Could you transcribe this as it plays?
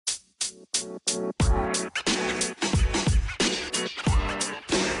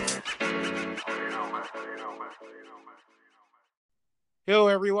Hello,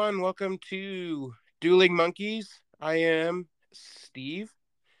 everyone. Welcome to Dueling Monkeys. I am Steve.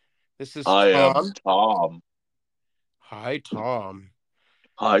 This is I am Tom. Tom. Hi, Tom.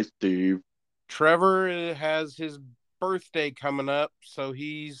 Hi, Steve. Trevor has his birthday coming up, so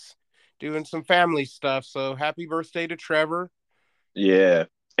he's doing some family stuff. So happy birthday to Trevor. Yeah.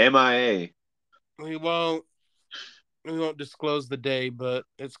 MIA. We won't we won't disclose the day, but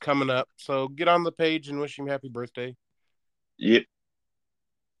it's coming up. So get on the page and wish him happy birthday. Yep.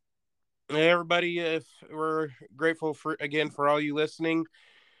 Hey, everybody, if we're grateful for all you listening.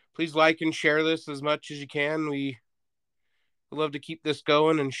 Please like and share this as much as you can. We love to keep this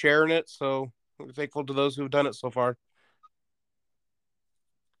going and sharing it. So we're thankful to those who've done it so far.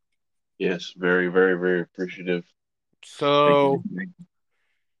 Yes. Very, very, very appreciative. Thank you. So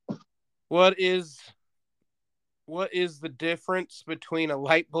what is what is the difference between a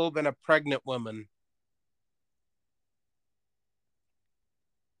light bulb and a pregnant woman?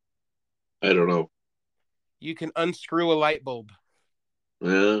 I don't know. You can unscrew a light bulb.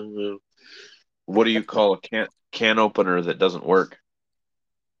 Uh, what do you call a can opener that doesn't work?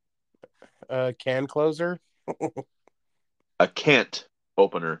 Can closer. A can't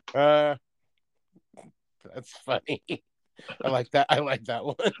opener. Uh, that's funny. I like that. I like that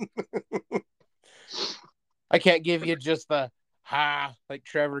one. I can't give you just the ha like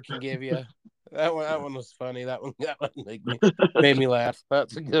Trevor can give you. That one was funny. That one made me laugh.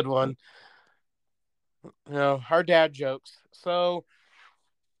 That's a good one. Our dad jokes. So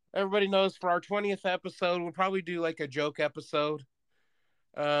everybody knows for our 20th episode, we'll probably do like a joke episode.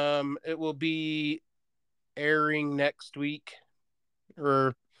 It will be airing next week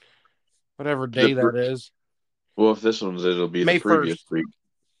or whatever The day pr- that is. well, if this one's it'll be the May previous 1st. week,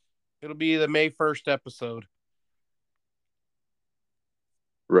 It'll be the May 1st episode.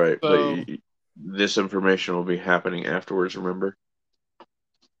 right? But So this information will be happening afterwards. Remember?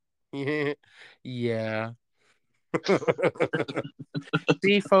 yeah.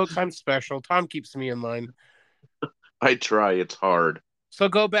 See, folks, I'm special. Tom keeps me in line. I try. It's hard. So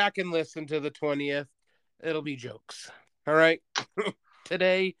go back and listen to the 20th. It'll be jokes. All right.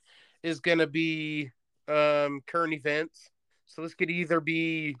 Today is going to be current events. So this could either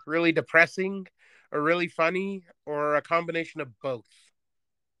be really depressing or really funny or a combination of both.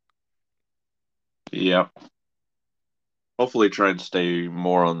 Yep. Hopefully, try and stay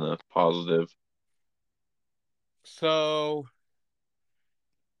more on the positive. So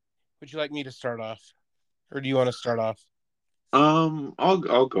would you like me to start off or do you want to start off?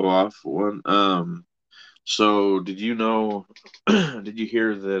 I'll go off one. So did you know, did you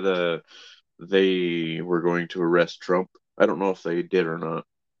hear that they were going to arrest Trump? I don't know if they did or not.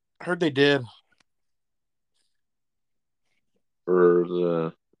 I heard they did. For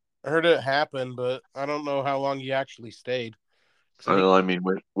the, I heard it happened, but I don't know how long he actually stayed. Because I think, I mean,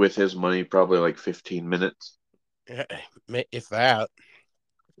 with his money, probably like 15 minutes. if that.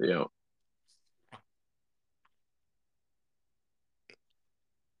 Yeah,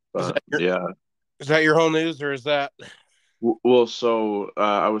 Is but that your, yeah. is that your whole news or is that. Well, so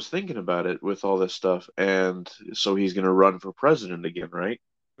I was thinking about it with all this stuff, and so he's gonna run for president again, right?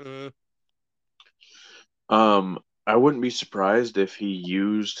 Uh, I wouldn't be surprised if he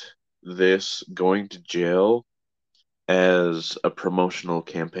used this going to jail as a promotional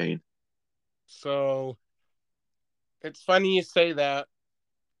campaign. so it's funny you say that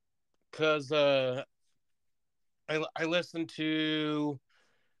because I listened to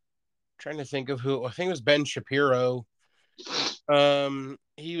trying to think of who I think it was Ben Shapiro.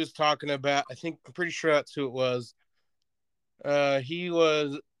 He was talking about I'm pretty sure that's who it was. He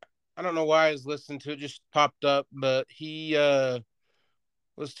was I don't know why I was listening to it, just popped up, but he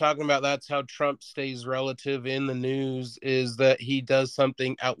was talking about that's how Trump stays relative in the news is that he does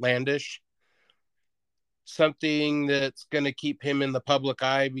something outlandish, something that's going to keep him in the public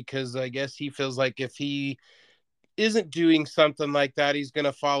eye because I guess he feels like if he isn't doing something like that, he's going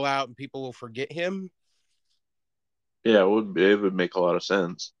to fall out and people will forget him. Yeah, it would make a lot of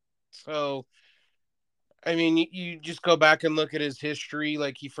sense. So, I mean, you just go back and look at his history.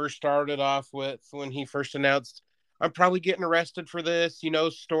 Like he first started off with when he first announced, I'm probably getting arrested for this,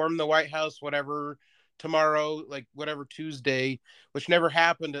 storm the White House, whatever, tomorrow, like whatever Tuesday, which never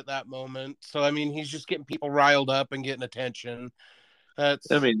happened at that moment. So, I mean, he's just getting people riled up and getting attention. I That's,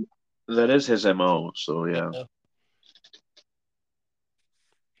 mean, that is his MO, so yeah. yeah.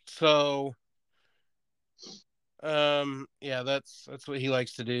 So, yeah, that's what he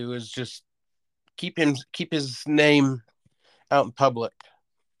likes to do is just keep his name out in public.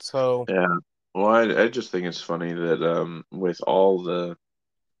 So Yeah. Well, I just think it's funny that with all the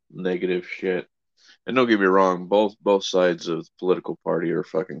negative shit, and don't get me wrong, both sides of the political party are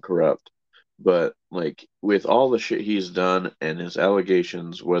fucking corrupt. But like with all the shit he's done and his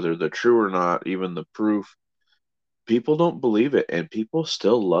allegations, whether they're true or not, even the proof, people don't believe it, and people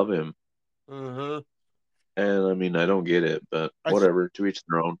still love him. Hmm. And I mean, I don't get it, but I th- whatever, to each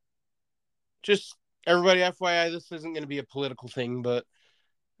their own. just everybody, FYI, this isn't going to be a political thing, but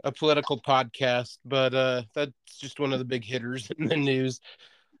a political podcast. But that's just one of the big hitters in the news.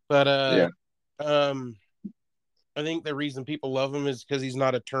 But Yeah, um, I think the reason people love him is because he's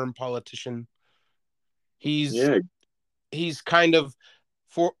not a term politician. He's yeah, he's kind of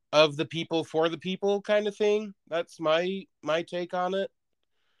for the people kind of thing. That's my take on it.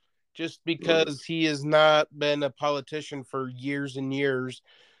 Just because he has not been a politician for years and years,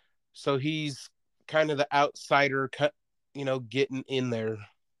 so he's kind of the outsider, getting in there.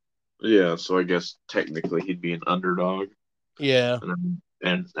 yeah. So I guess technically he'd be an underdog, Yeah,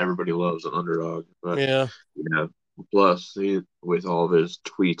 and everybody loves an underdog. But yeah, yeah, plus with all of his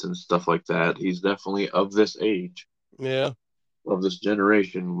tweets and stuff like that, he's definitely of this age, yeah. of this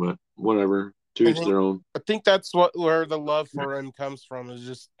generation. But whatever, to I each think their own. I think that's where the love for him comes from is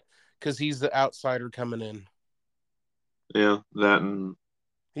just because he's the outsider coming in. Yeah, that and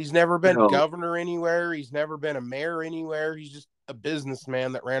He's never been hell, governor anywhere. He's never been a mayor anywhere. He's just a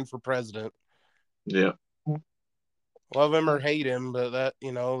businessman that ran for president. yeah, Love him or hate him, but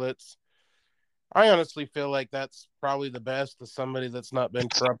that's. I honestly feel like that's probably the best that somebody that's not been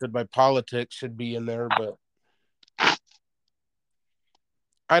corrupted by politics should be in there. But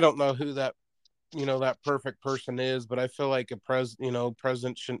I don't know who that perfect person is. But I feel like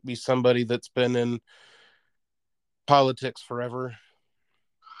president shouldn't be somebody that's been in politics forever.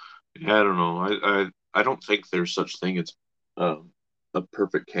 yeah. I don't know. I don't think there's such thing as um, a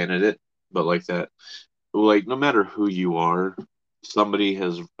perfect candidate, but like that, like no matter who you are, somebody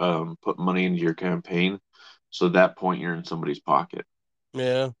has put money into your campaign, so at that point you're in somebody's pocket.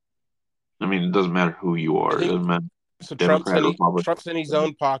 Yeah, I mean, it doesn't matter who you I are. It think doesn't matter so. Democrat, Republican. Trump's in his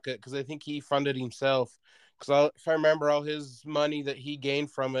own pocket because I think he funded himself. Because if I remember, all his money that he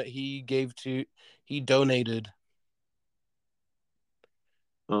gained from it, he donated.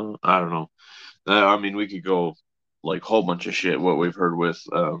 I don't know. I mean, we could go like a whole bunch of shit what we've heard with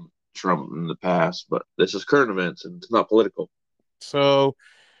Trump in the past, but this is current events and it's not political. So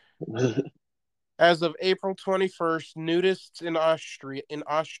as of April 21st, nudists in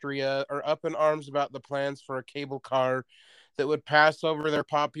Austria are up in arms about the plans for a cable car that would pass over their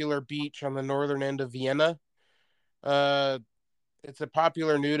popular beach on the northern end of Vienna. Uh, it's a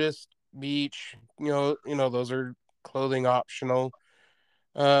popular nudist beach. Those are clothing optional.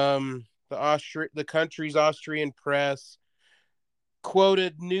 The country's Austrian press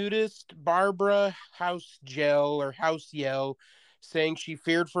quoted nudist Barbara Housejell saying she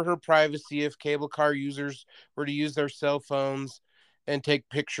feared for her privacy if cable car users were to use their cell phones and take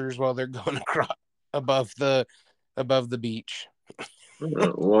pictures while they're going across above the beach.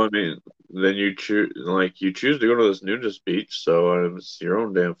 Well, I mean, then you choose to go to this nudist beach, so it's your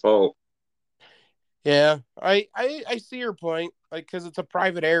own damn fault. Yeah, I see your point. Like, because it's a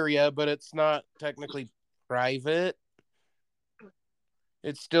private area, but it's not technically private.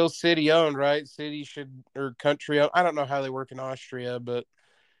 It's still city owned, right? City should or country owned. I don't know how they work in Austria, but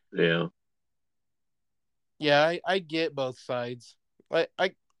Yeah, yeah, I get both sides.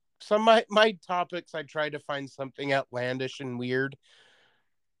 I some of my topics I try to find something outlandish and weird.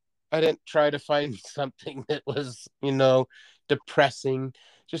 I didn't try to find something that was, depressing.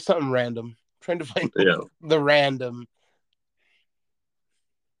 Just something random. I'm trying to find yeah, the random.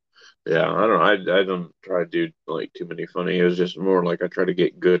 yeah. I don't try to do like too many funny. It was just more like I try to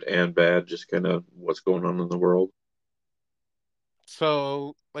get good and bad, just kind of what's going on in the world.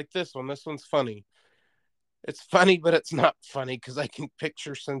 So like this one. This one's funny. It's funny, but it's not funny because I can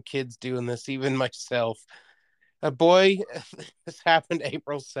picture some kids doing this, even myself. A boy, this happened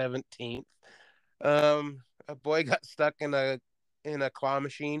April 17th. A boy got stuck in a claw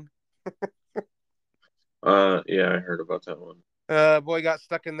machine. Yeah, I heard about that one. Boy got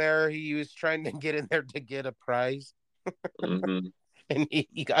stuck in there. He was trying to get in there to get a prize, Hmm. and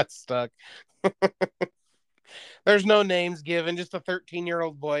he got stuck. There's no names given, just a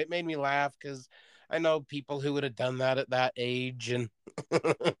 13-year-old boy. It made me laugh because I know people who would have done that at that age, and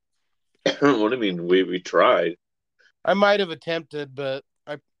What do you mean? We tried. I might have attempted, but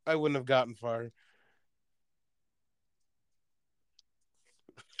I wouldn't have gotten far.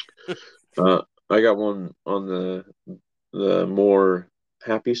 I got one on the more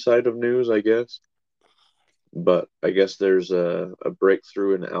happy side of news, I guess. but I guess there's a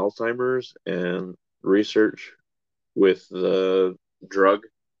breakthrough in Alzheimer's and research with the drug,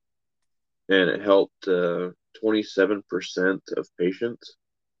 and it helped 27% of patients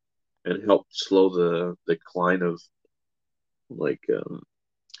and helped slow the decline of like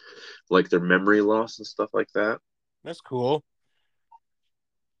like their memory loss and stuff like that. That's cool.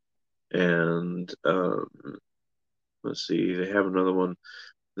 And let's see, they have another one.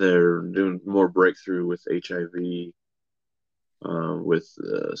 They're doing more breakthrough with HIV, with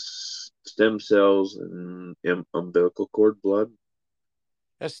stem cells and umbilical cord blood.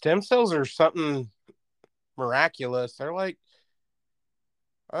 Yeah, stem cells are something miraculous. They're like,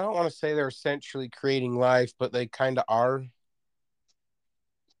 I don't want to say they're essentially creating life, but they kind of are.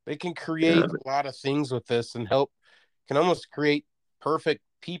 They can Yeah, create a lot of things with this and help, can almost create perfect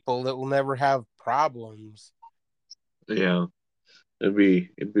people that will never have problems. yeah. It'd be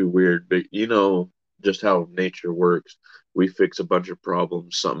weird, but you know just how nature works. We fix a bunch of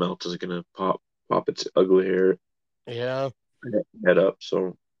problems, something else is gonna pop its ugly Yeah. head up.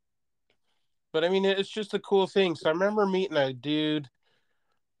 So But I mean, it's just a cool thing. So I remember meeting a dude,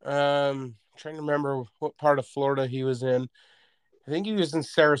 trying to remember what part of Florida he was in. I think he was in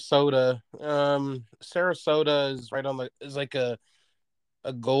Sarasota. Sarasota is right on the, is like a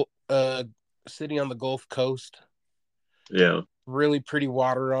city on the Gulf Coast. yeah, Really pretty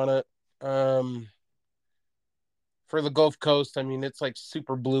water on it. Um, for the Gulf Coast, I mean, it's like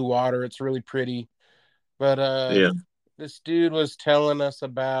super blue water. It's really pretty. But yeah, this dude was telling us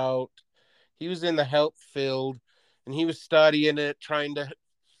about, he was in the health field and he was studying it, trying to,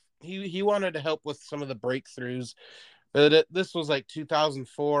 he wanted to help with some of the breakthroughs. But this was like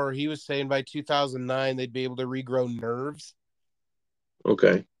 2004. He was saying by 2009 they'd be able to regrow nerves.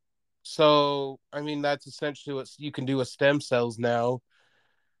 okay, So I mean that's essentially what you can do with stem cells now.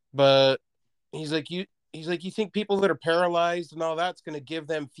 But he's like you. He's like, you think people that are paralyzed and all that's going to give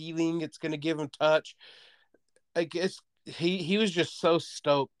them feeling? It's going to give them touch. I guess he was just so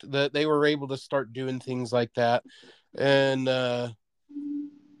stoked that they were able to start doing things like that, and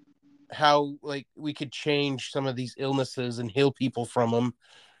how like we could change some of these illnesses and heal people from them.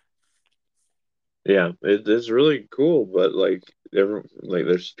 yeah. It's really cool, but like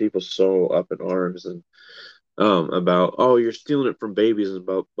there's people so up in arms and about, oh, you're stealing it from babies and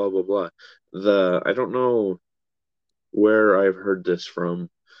about blah blah blah. I don't know where I've heard this from,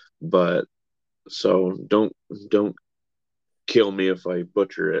 but so don't kill me if I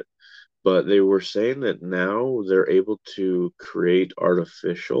butcher it. But they were saying that now they're able to create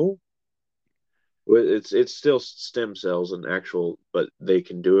artificial. Well, it's still stem cells and actual, but they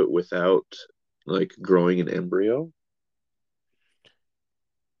can do it without like growing an embryo.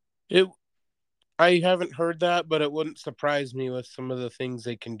 It I haven't heard that, but it wouldn't surprise me with some of the things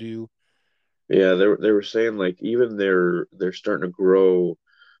they can do. Yeah, they were saying like even they're starting to grow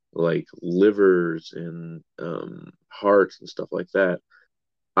like livers and hearts and stuff like that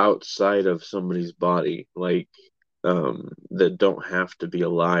outside of somebody's body, like that don't have to be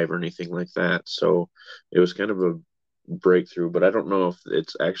alive or anything like that. So it was kind of a breakthrough, but I don't know if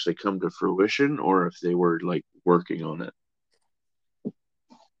it's actually come to fruition or if they were like working on it.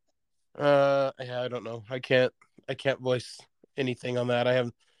 Yeah, I don't know. I can't voice anything on that. I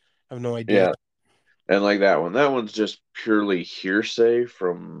have no idea. Yeah, and like that one's just purely hearsay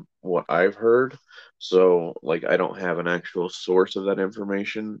from what I've heard. So like I don't have an actual source of that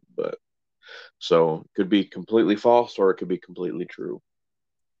information, but so it could be completely false or it could be completely true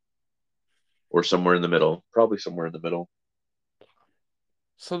or somewhere in the middle. Probably somewhere in the middle.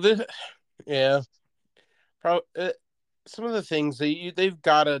 So this, yeah, probably some of the things they've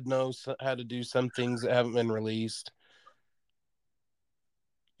got to know how to do some things that haven't been released.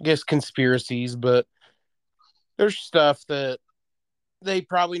 I guess conspiracies, but there's stuff that they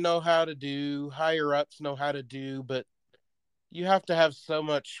probably know how to do. Higher ups know how to do, but you have to have so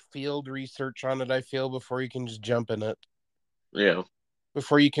much field research on it. I feel before you can just jump in it. Yeah.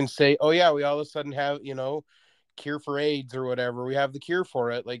 Before you can say, "Oh yeah, we all of a sudden have cure for AIDS or whatever. We have the cure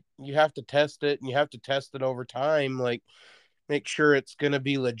for it." Like you have to test it, and you have to test it over time. Like make sure it's gonna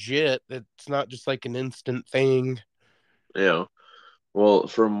be legit. It's not just like an instant thing. Yeah. Well,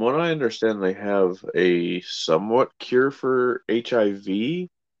 from what I understand, they have a somewhat cure for HIV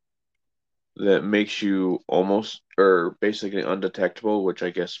that makes you almost or basically undetectable, which I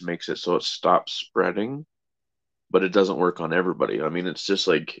guess makes it so it stops spreading, but it doesn't work on everybody. I mean, it's just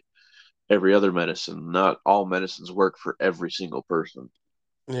like every other medicine. Not all medicines work for every single person.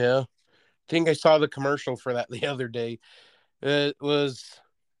 Yeah, I think I saw the commercial for that the other day. It was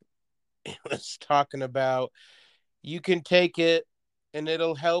it was talking about you can take it. and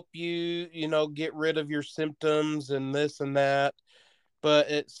it'll help you, get rid of your symptoms and this and that. But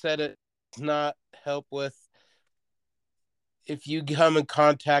it said it does not help with if you come in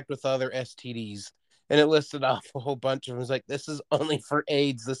contact with other STDs. And it listed off a whole bunch of them. It was like, this is only for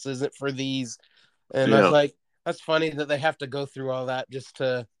AIDS. This isn't for these. And I was Yeah. like, that's funny that they have to go through all that just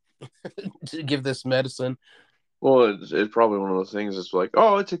to give this medicine. Well, it's probably one of those things that's like,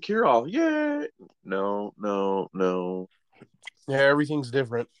 oh, it's a cure all. Yay. No, no, no. Yeah, everything's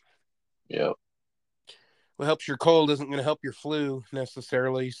different. Yeah. What helps your cold isn't going to help your flu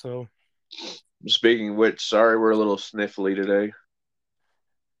necessarily. So, Speaking of which, sorry we're a little sniffly today.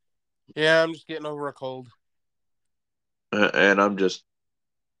 yeah, I'm just getting over a cold. And I'm just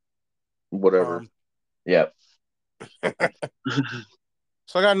whatever. Calm. Yeah.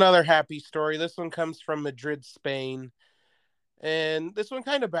 So, I got another happy story. This one comes from Madrid, Spain. And this one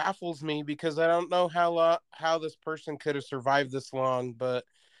kind of baffles me because I don't know how this person could have survived this long. But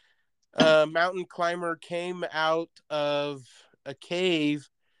a mountain climber came out of a cave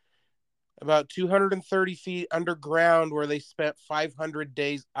about 230 feet underground where they spent 500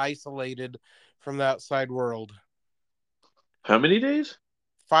 days isolated from the outside world. How many days?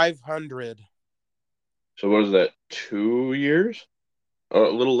 500. So what is that? 2 years? A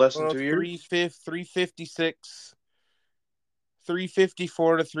little less than Well, 2 years? 356,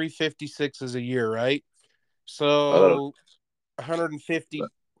 354 to 356 is a year, right? So 150.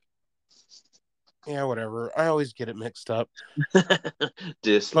 Yeah, whatever. I always get it mixed up. But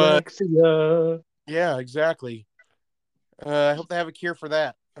Dyslexia. yeah, exactly. I hope they have a cure for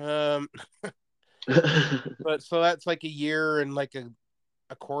that. But so that's like a year and like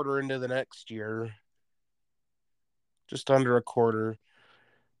a quarter into the next year, just under a quarter.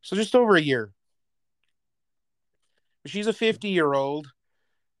 So just over a year. She's a 50-year-old,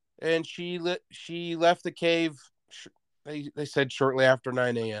 and she left the cave. They said shortly after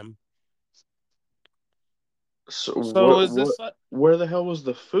 9 a.m. So So what is what this? where the hell was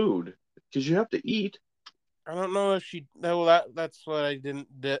the food? Because you have to eat. I don't know if she. Well, that's what I didn't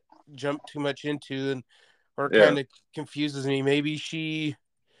jump too much into, and or it Yeah. kind of confuses me. Maybe she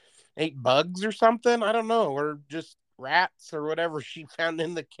ate bugs or something. I don't know, or just rats or whatever she found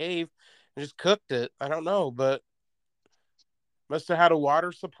in the cave and just cooked it. I don't know, but must have had a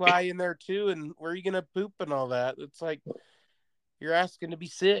water supply in there too. And where are you gonna poop and all that? It's like you're asking to be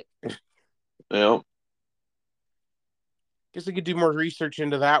sick. Yeah. Guess I could do more research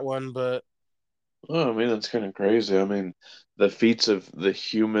into that one, but Oh, I mean, that's kind of crazy. I mean, the feats of the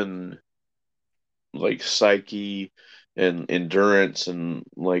human like psyche and endurance and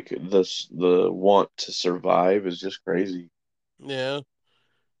like the want to survive is just crazy. yeah,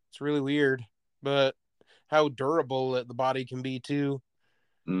 it's really weird. But how durable the body can be too,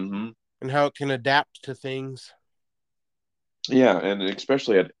 Hmm. and how it can adapt to things. Yeah, and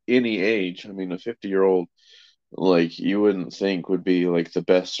especially at any age. I mean, a 50-year-old like you wouldn't think would be like the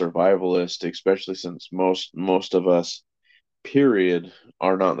best survivalist, especially since most of us, period,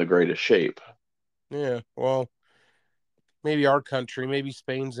 are not in the greatest shape. Yeah, well, maybe our country, maybe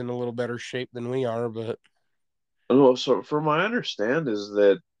Spain's in a little better shape than we are, but Well, so from my understand is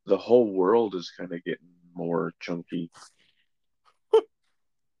that the whole world is kind of getting more chunky.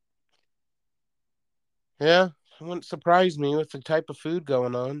 yeah, it wouldn't surprise me with the type of food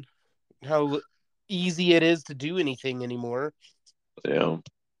going on, how easy it is to do anything anymore. Yeah.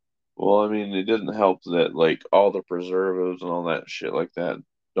 Well, I mean, it doesn't help that like all the preservatives and all that shit like that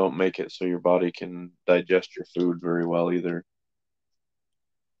don't make it so your body can digest your food very well either.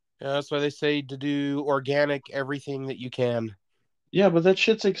 Yeah, that's why they say to do organic everything that you can. Yeah, but that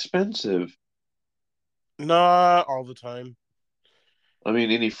shit's expensive. Not all the time. I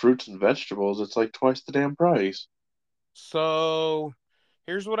mean, any fruits and vegetables, it's like twice the damn price. So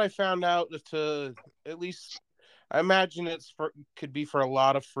here's what I found out to at least I imagine could be for a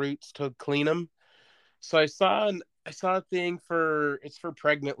lot of fruits to clean them. So I saw a thing for it's for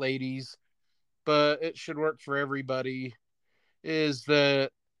pregnant ladies, but it should work for everybody. Is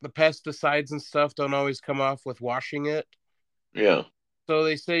the pesticides and stuff don't always come off with washing it. Yeah. So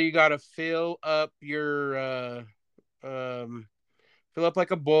they say you got to um, fill up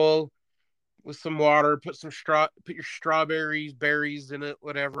like a bowl with some water, put your strawberries, berries in it,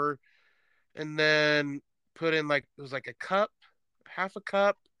 whatever, and then put in like it was like a cup, half a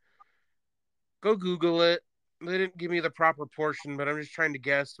cup. Go Google it. They didn't give me the proper portion, but I'm just trying to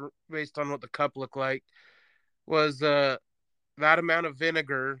guess based on what the cup looked like. Was that amount of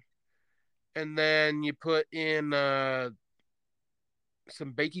vinegar, and then you put in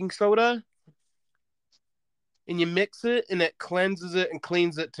some baking soda, and you mix it, and it cleanses it and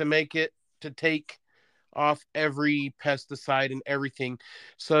cleans it to make it to take off every pesticide and everything.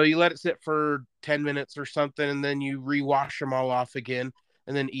 So you let it sit for 10 minutes or something, and then you rewash them all off again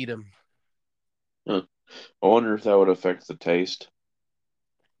and then eat them. Huh. I wonder if that would affect the taste.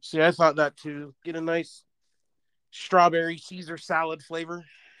 See, I thought that too. Get a nice strawberry Caesar salad flavor.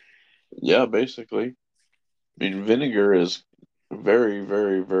 Yeah, basically. I mean, vinegar is very,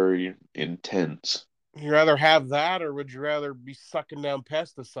 very, very intense. You rather have that, or would you rather be sucking down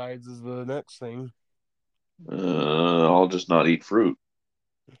pesticides? Is the next thing. I'll just not eat fruit.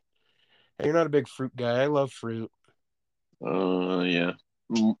 Hey, you're not a big fruit guy. I love fruit. Yeah.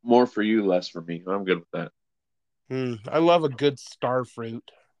 More for you, less for me. I'm good with that. I love a good star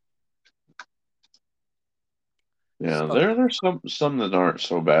fruit. Yeah, Some there's some that aren't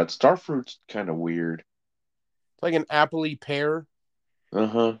so bad. Starfruit's kind of weird. like an appley pear.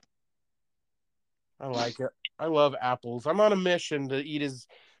 Uh-huh. I like it. I love apples. I'm on a mission to eat as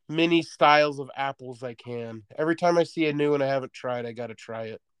many styles of apples I can. Every time I see a new one I haven't tried, I got to try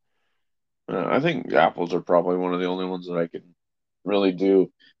it. I think apples are probably one of the only ones that I can really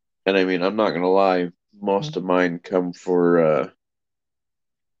do. And I mean, I'm not gonna lie, most of mine come for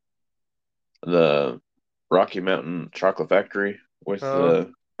the Rocky Mountain Chocolate Factory with Uh,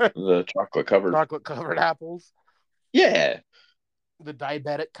 the chocolate covered. chocolate covered apples, Yeah, the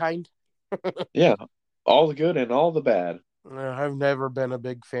diabetic kind. yeah, all the good and all the bad. I've never been a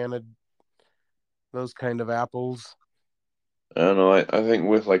big fan of those kind of apples. I don't know. I think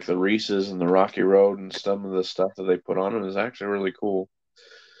with like the Reese's and the Rocky Road and some of the stuff that they put on them is actually really cool.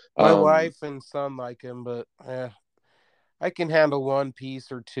 My Um, wife and son like them, but I can handle one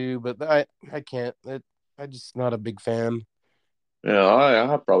piece or two, but I can't. I just not a big fan. yeah,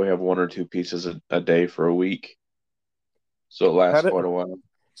 I'll probably have one or two pieces a day for a week, so it How lasts do, quite a while.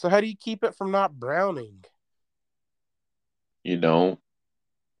 so how do you keep it from not browning? You don't.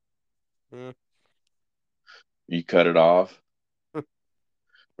 Mm. You cut it off,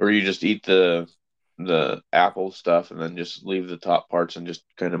 or you just eat the apple stuff and then just leave the top parts and just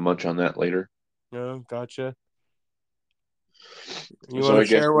kind of munch on that later. No, gotcha. You So want to I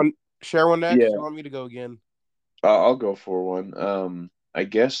guess, share one next? yeah, You want me to go again? I'll go for one. I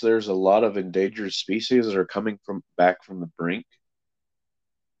guess there's a lot of endangered species that are coming from back from the brink,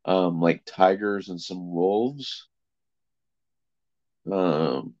 like tigers and some wolves.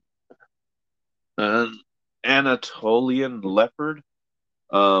 Um, an Anatolian leopard.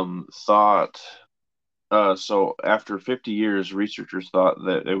 Thought so after 50 years, researchers thought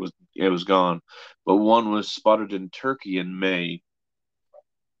that it was gone, but one was spotted in Turkey in May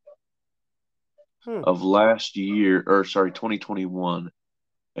Hmm. of last year, or sorry, 2021.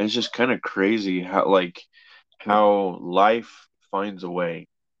 And it's just kind of crazy how life finds a way.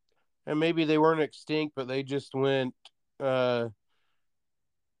 And maybe they weren't extinct, but they just went uh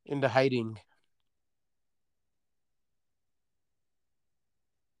into hiding.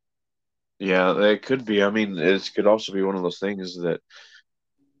 Yeah, it could be. I mean, it could also be one of those things that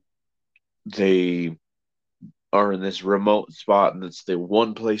they are in this remote spot and it's the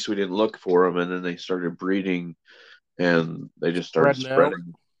one place we didn't look for them, and then they started breeding and they just started Spreading out.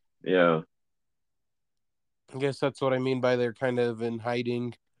 spreading. Yeah, I guess that's what I mean by they're kind of in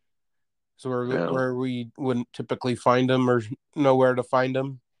hiding. So yeah, where we wouldn't typically find them or know where to find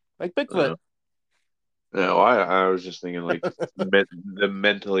them, like Bigfoot. yeah. No, I was just thinking like the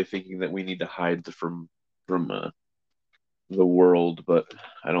mentally thinking that we need to hide from the world, but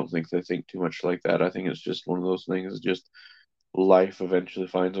I don't think they think too much like that. I think it's just one of those things. Just life eventually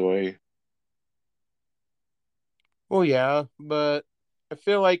finds a way. Well, yeah, but I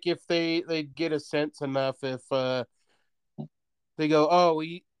feel like if they get a sense enough, if they go, oh,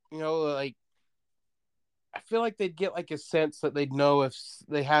 like I feel like they'd get like a sense that they'd know if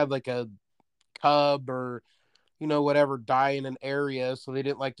they had like a cub or whatever die in an area, so they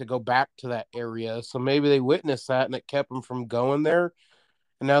didn't like to go back to that area. So maybe they witnessed that and it kept them from going there.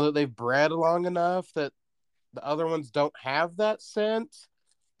 And now that they've bred long enough that the other ones don't have that sense,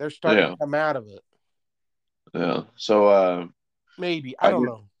 they're starting to Yeah, come out of it. yeah. So Maybe I I don't did.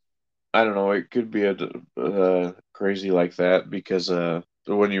 know. I don't know. It could be a crazy like that because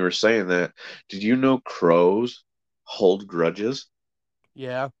when you were saying that, did you know crows hold grudges?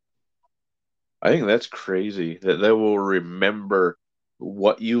 Yeah, I think that's crazy that they will remember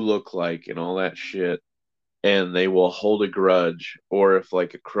what you look like and all that shit, and they will hold a grudge. Or if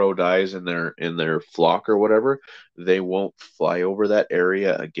like a crow dies in their flock or whatever, they won't fly over that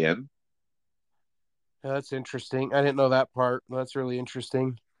area again. that's interesting. I didn't know that part. That's really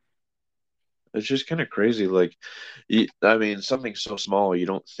interesting. It's just kind of crazy. Like, I mean, something so small you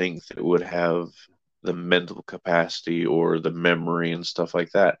don't think that it would have. the mental capacity or the memory and stuff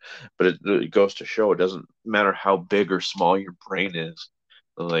like that. But it goes to show it doesn't matter how big or small your brain is.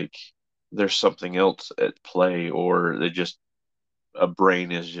 Like there's something else at play, or it just a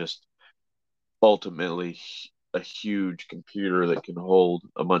brain is just ultimately a huge computer that can hold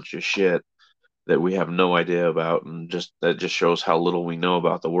a bunch of shit that we have no idea about, and just that just shows how little we know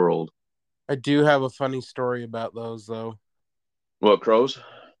about the world. I do have a funny story about those though. What crows?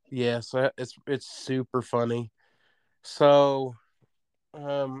 Yes, it's super funny. So,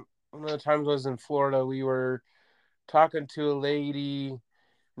 one of the times I was in Florida, we were talking to a lady,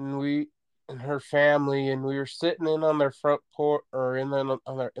 and we and her family, and we were sitting in on their front porch or in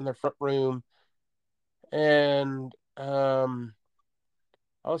their front room, and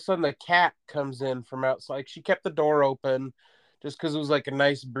all of a sudden the cat comes in from outside. She kept the door open just because it was like a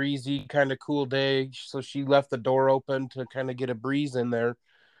nice breezy kind of cool day, so she left the door open to kind of get a breeze in there.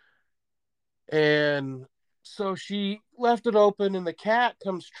 And so she left it open, and the cat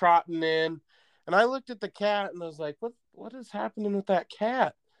comes trotting in. And I looked at the cat and I was like, what is happening with that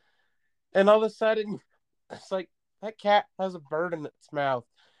cat? And all of a sudden, it's like that cat has a bird in its mouth.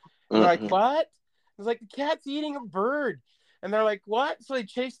 And they're like, Uh-uh. what? It's like the cat's eating a bird. And they're like, what? So they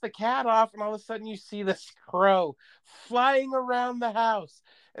chase the cat off, and all of a sudden you see this crow flying around the house.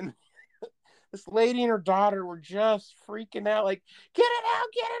 And this lady and her daughter were just freaking out, like, get it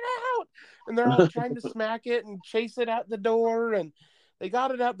out. And they're all trying to smack it and chase it out the door. And they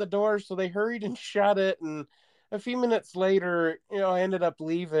got it out the door, so they hurried and shut it. And a few minutes later, I ended up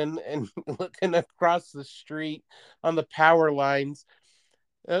leaving and looking across the street on the power lines.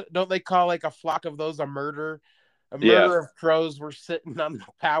 Don't they call like a flock of those a murder? A Yeah. murder of crows were sitting on the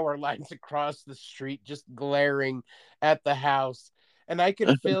power lines across the street, just glaring at the house. And I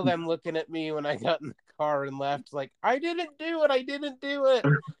could feel them looking at me when I got in the car and left, like, I didn't do it. I didn't do it.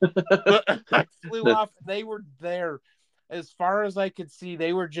 But I flew off. They were there. As far as I could see,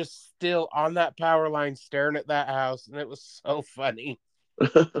 they were just still on that power line staring at that house. And it was so funny.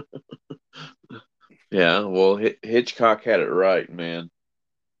 Yeah, well, Hitchcock had it right, man.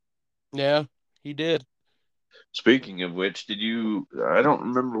 Yeah, he did. Speaking of which, I don't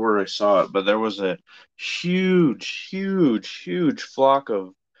remember where I saw it, but there was a huge flock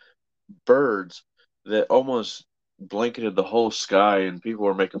of birds that almost blanketed the whole sky, and people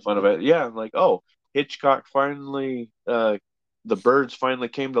were making fun of it. Yeah, I'm like, oh, Hitchcock finally, the birds finally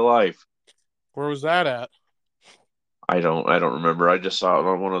came to life. Where was that at? I don't remember. I just saw it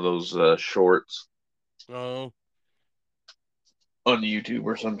on one of those shorts Oh, on YouTube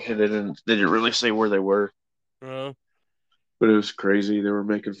or some shit. They didn't really say where they were. oh, But it was crazy. They were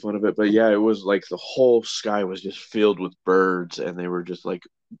making fun of it. But yeah, it was like the whole sky was just filled with birds, and they were just like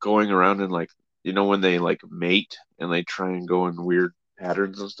going around and like, when they like mate and they try and go in weird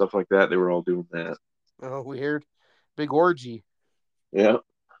patterns and stuff like that, they were all doing that. oh, weird. Big orgy. Yeah.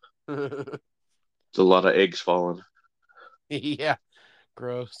 It's a lot of eggs falling. Yeah,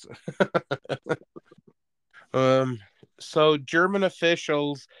 gross. Um, so German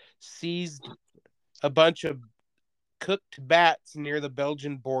officials seized a bunch of cooked bats near the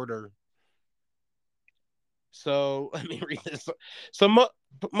Belgian border. So let me read this. So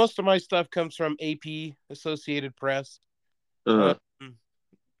most of my stuff comes from AP, Associated Press. Uh, Um,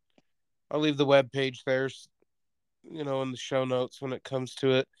 I'll leave the web page there, in the show notes when it comes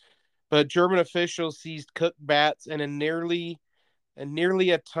to it. But German officials seized cooked bats and nearly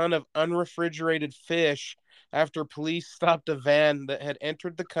a ton of unrefrigerated fish after police stopped a van that had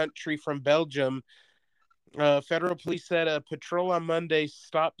entered the country from Belgium. Federal police said a patrol on Monday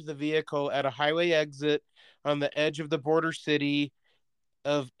stopped the vehicle at a highway exit on the edge of the border city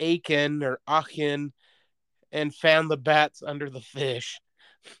of Aachen and found the bats under the fish.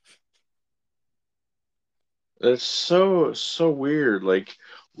 it's so weird. Like,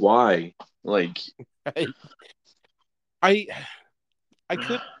 why? Like, I I, I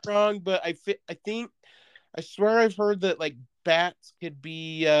could be wrong, but I think I swear I've heard that like bats could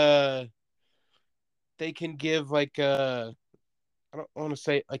be they can give like I don't want to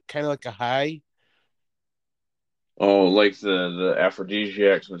say like kind of like a high. oh, like the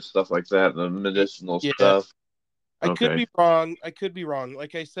aphrodisiacs and stuff like that, the medicinal Yeah, stuff. I could Okay. be wrong. I could be wrong.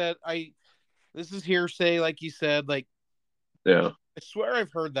 Like I said, I this is hearsay. Like you said, like Yeah. I swear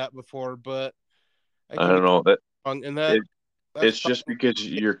I've heard that before, but I I can be don't know. wrong. And It, that's it's probably just because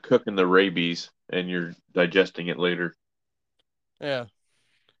you're cooking the rabies and you're digesting it later. yeah.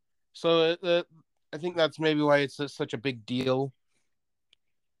 So I think that's maybe why it's such a big deal.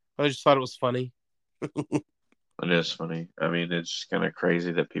 I just thought it was funny. It is funny. I mean, it's kind of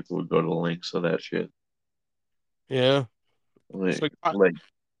crazy that people would go to the links of that shit. Yeah. Like, So like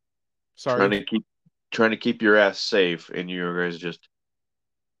trying sorry. to keep. trying to keep your ass safe, and you guys just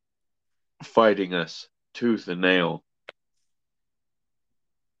fighting us tooth and nail.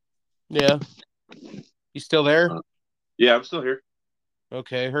 Yeah. You still there? Uh, yeah, I'm still here.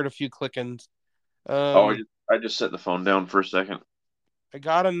 Okay, I heard a few clickings. Oh, Um, I just set the phone down for a second. I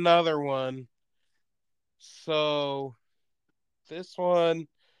got another one. So this one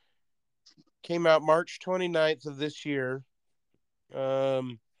came out March 29th of this year.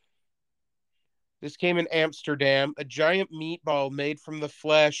 Um, this came in Amsterdam. A giant meatball made from the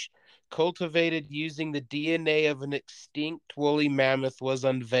flesh, cultivated using the DNA of an extinct woolly mammoth, was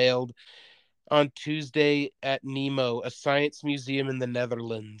unveiled on Tuesday at Nemo, a science museum in the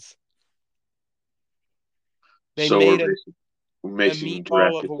Netherlands. They So we're made basically a making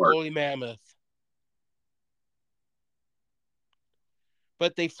meatball of Jurassic a Park. woolly mammoth.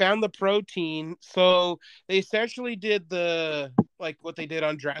 But they found the protein. So they essentially did the like what they did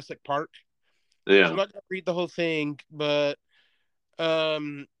on Jurassic Park. So I'm Yeah, not gonna read the whole thing, but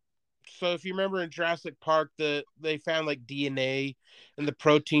um so if you remember in Jurassic Park, they found like DNA in the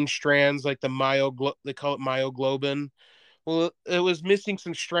protein strands, like they call it myoglobin. Well, it was missing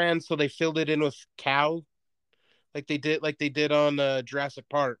some strands, so they filled it in with cow, like they did on Jurassic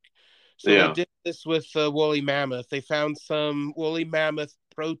Park. So they yeah. did this with woolly mammoth. They found some woolly mammoth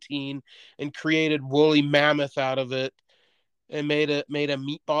protein and created woolly mammoth out of it and made a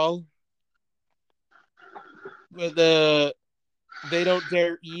meatball. But they don't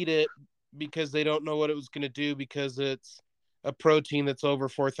dare eat it because they don't know what it was going to do because it's a protein that's over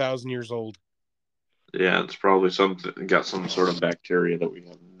 4,000 years old. Yeah, it's probably something got some sort of bacteria that we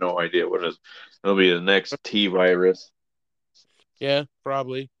have no idea what it is. It'll be the next T virus. Yeah,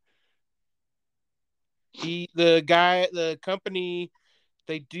 probably. The company,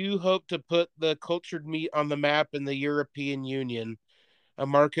 they do hope to put the cultured meat on the map in the European Union, a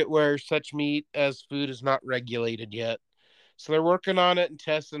market where such meat as food is not regulated yet. So they're working on it and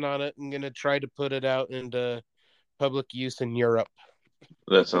testing on it and going to try to put it out into public use in Europe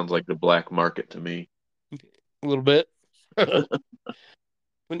That sounds like the black market to me. a little bit.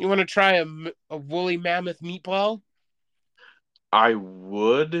 When you want to try a woolly mammoth meatball, I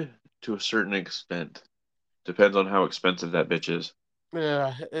would to a certain extent. Depends on how expensive that bitch is.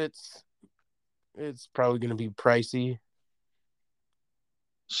 yeah, it's probably going to be pricey.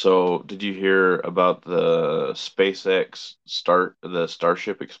 So, did you hear about the the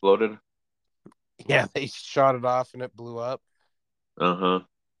Starship exploded? Yeah, they shot it off and it blew up. Uh-huh.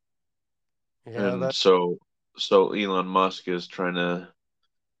 Yeah, And that so Elon Musk is trying to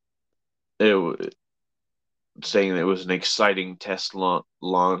it, saying that it was an exciting test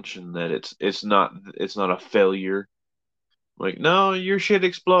launch and that it's not a failure. Like, no, your shit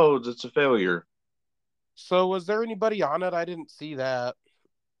explodes. It's a failure. So was there anybody on it? I didn't see that.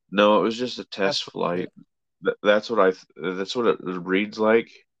 No, it was just a That's test it. flight. That's what it reads like.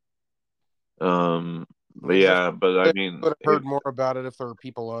 Um, but Because yeah, but I I mean, would have heard more about it if there were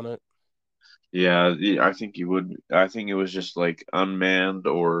people on it. I think you would. I think it was just like unmanned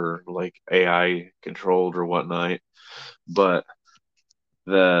or like AI controlled or whatnot. But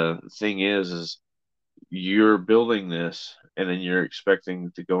the thing is you're building this and then you're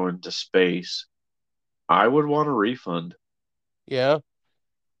expecting to go into space. I would want a refund. Yeah.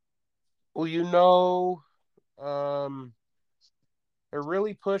 Well, um, they're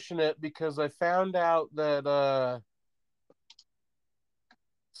really pushing it because I found out that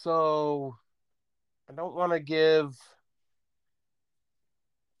so I don't want to give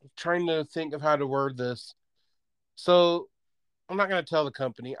I'm trying to think of how to word this. So I'm not going to tell the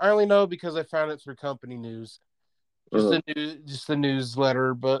company. I only know because I found it through company news. Uh, Just the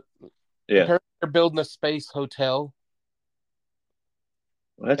newsletter, but yeah. apparently they're building a space hotel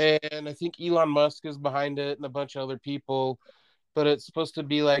What? and I think Elon Musk is behind it and a bunch of other people, but it's supposed to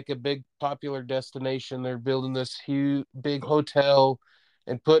be like a big popular destination. They're building this huge big hotel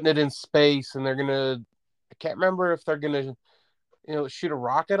and putting it in space and they're going to I can't remember if they're going to shoot a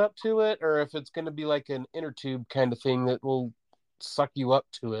rocket up to it or if it's going to be like an inner tube kind of thing that will suck you up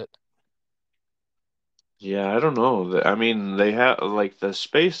to it. Yeah, I don't know. I mean, they have like the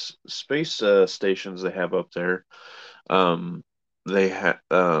space stations they have up there. Um, they have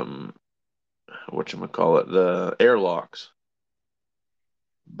whatchamacallit, the airlocks.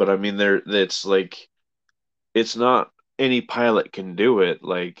 But I mean, it's like it's not any pilot can do it.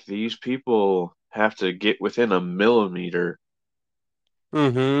 Like these people have to get within a millimeter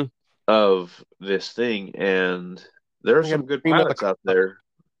Mm-hmm. of this thing, and there are You got to some good clean up the pilots out there,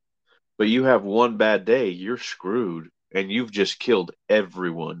 but you have one bad day, you're screwed, and you've just killed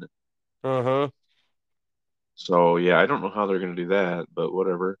everyone. uh-huh. So yeah, I don't know how they're gonna do that, but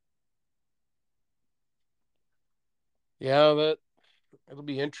whatever. Yeah, that it'll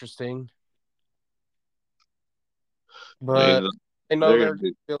be interesting. I But mean, I know they're they're gonna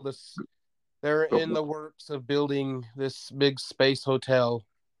going to build this. They're in the works of building this big space hotel.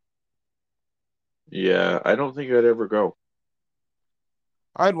 yeah, I don't think I'd ever go.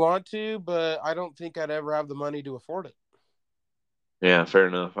 I'd want to, but I don't think I'd ever have the money to afford it. Yeah, fair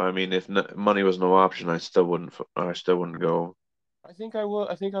enough. I mean, if no, money was no option, I still wouldn't. I still wouldn't go. I think I will.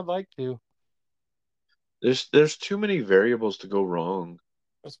 I think I'd like to. There's too many variables to go wrong.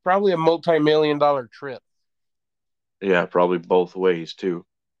 It's probably a multi-million-dollar trip. Yeah, probably both ways too.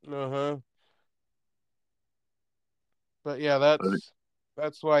 Uh huh. But yeah, But,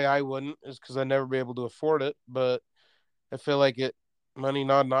 that's why I wouldn't, is because I'd never be able to afford it. But I feel like money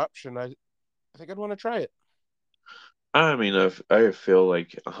not an option. I think I'd want to try it. I mean, I feel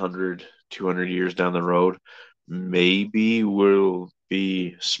like 100, 200 years down the road, maybe we'll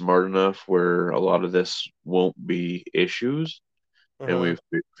be smart enough where a lot of this won't be issues, Uh and huh. we've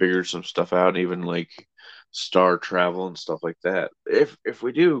figured some stuff out, even like star travel and stuff like that. If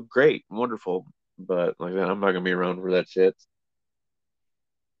we do, great, wonderful. But like that, I'm not gonna be around for that shit.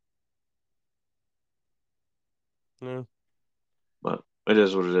 Yeah. But it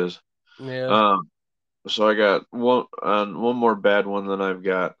is what it is. Yeah. Um, so I got one more bad one than I've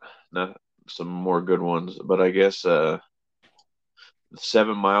got not some more good ones, but I guess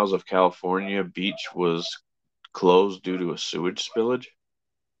 7 miles of California beach was closed due to a sewage spillage.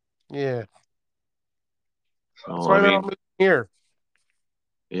 Yeah. That's So I why they're all mean, moving here.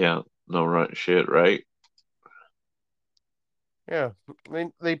 yeah, no right shit, right? Yeah.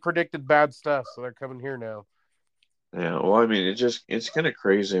 They predicted bad stuff, so they're coming here now. Yeah, well, I mean, it's kind of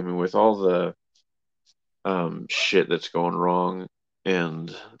crazy. I mean, with all the shit that's going wrong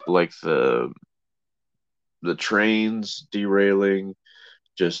and like the trains derailing,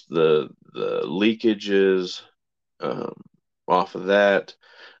 just the leakages um off of that.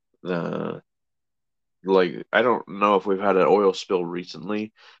 The like I don't know if we've had an oil spill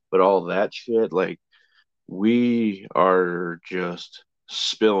recently, but all that shit, like we are just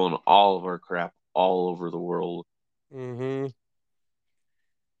spilling all of our crap all over the world. Mm-hmm.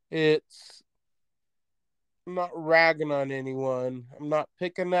 It's I'm not ragging on anyone. I'm not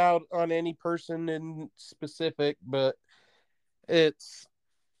picking out on any person in specific, but it's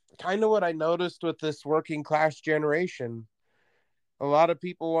kind of what I noticed with this working class generation. A lot of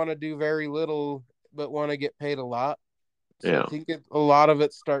people want to do very little, but want to get paid a lot. So I Yeah. think a lot of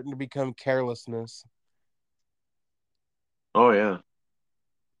it's starting to become carelessness. Oh yeah.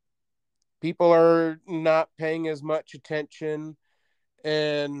 People are not paying as much attention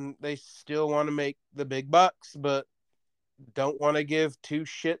and they still want to make the big bucks, but don't want to give two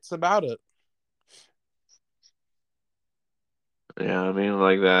shits about it. Yeah, I mean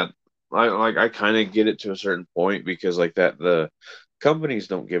like that. I kind of get it to a certain point because like that the companies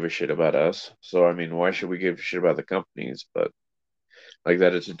don't give a shit about us. So I mean, why should we give a shit about the companies? But like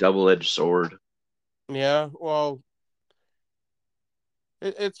that, it's a double-edged sword. Yeah, well,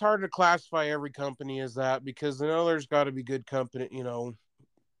 it's hard to classify every company as that because there's got to be good company,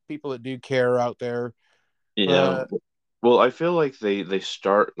 people that do care out there. Yeah. But Well, I feel like they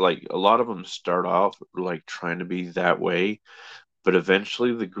start like a lot of them start off like trying to be that way, but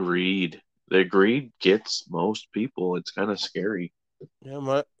eventually the greed gets most people. It's kind of scary.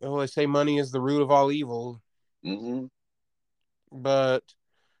 well, they say money is the root of all evil. Hmm. But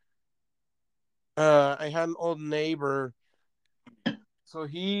I had an old neighbor, so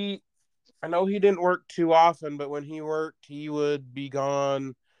I know he didn't work too often, but when he worked, he would be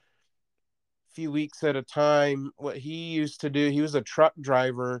gone a few weeks at a time. What he used to do, he was a truck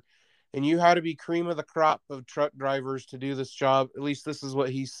driver, and you had to be cream of the crop of truck drivers to do this job. At least this is what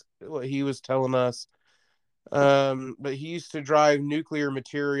he was telling us. But he used to drive nuclear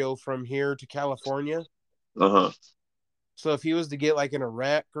material from here to California. Uh-huh. So if he was to get like in a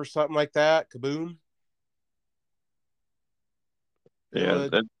wreck or something like that, kaboom, it Yeah,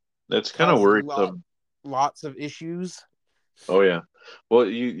 would that's kind of cause worrisome. lots of issues. Oh yeah. Well,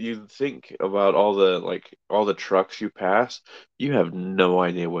 you think about all the trucks you pass, you have no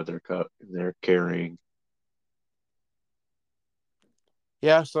idea what they're carrying.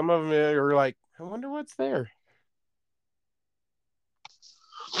 Yeah, some of them are like, I wonder what's there.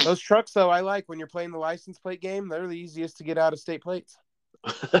 Those trucks, though, I like when you're playing the license plate game. They're the easiest to get out of state plates.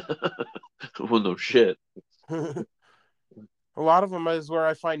 Well, no shit. A lot of them is where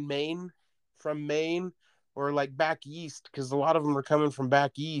I find from Maine, or like back east, because a lot of them are coming from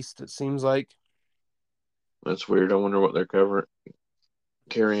back east. It seems like That's weird. I wonder what they're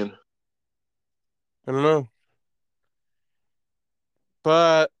carrying. I don't know,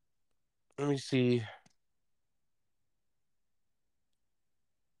 but let me see.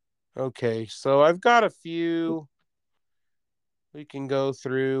 Okay, so I've got a few we can go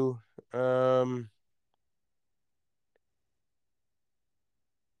through. Um,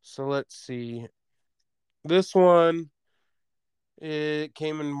 so let's see. This one, it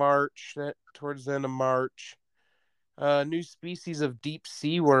came in March, towards the end of March. New species of deep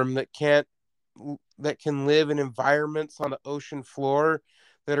sea worm that can live in environments on the ocean floor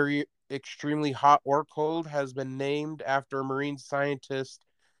that are extremely hot or cold has been named after a marine scientist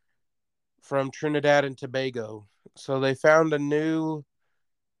from Trinidad and Tobago. So they found a new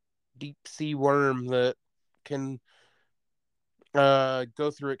deep sea worm that can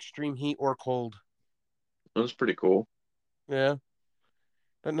go through extreme heat or cold. That's pretty cool. Yeah,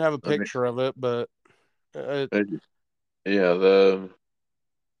 doesn't have a I mean, picture of it, but uh, I, yeah,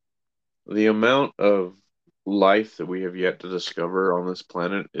 the amount of life that we have yet to discover on this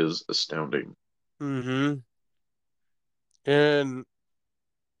planet is astounding. mm-hmm. And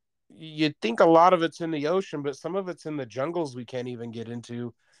you'd think a lot of it's in the ocean, but some of it's in the jungles we can't even get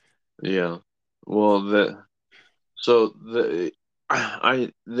into. Yeah. Well, the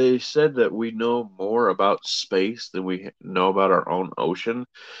I they said that we know more about space than we know about our own ocean.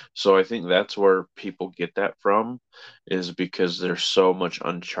 So I think that's where people get that from, is because there's so much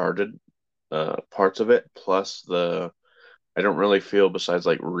uncharted parts of it. Plus I don't really feel, besides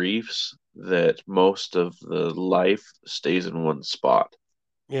like reefs, that most of the life stays in one spot.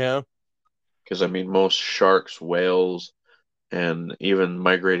 Yeah. Because I mean, most sharks, whales, and even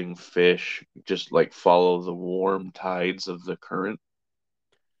migrating fish just like follow the warm tides of the current.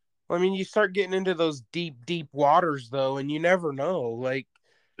 I mean, you start getting into those deep, deep waters, though, and you never know. Like,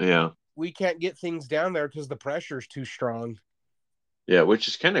 Yeah. we can't get things down there because the pressure's too strong. Yeah, which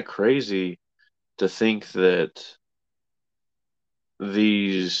is kind of crazy to think that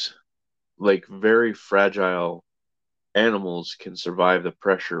these like very fragile animals can survive the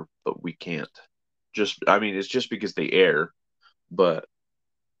pressure, but we can't. I mean, it's just because they air, but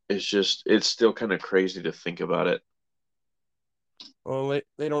it's still kind of crazy to think about it. Well,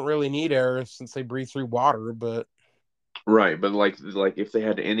 they don't really need air since they breathe through water, but Right, but like if they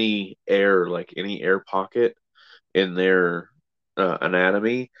had any air, like any air pocket in their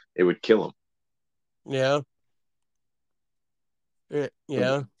anatomy, it would kill yeah, them.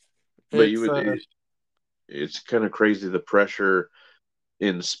 yeah, But you it's would, it's kind of crazy. The pressure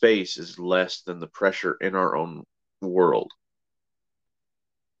in space is less than the pressure in our own world.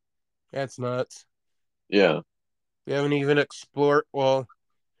 that's nuts. Yeah, We haven't even explored. Well,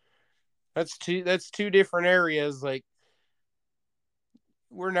 that's two different areas. Like,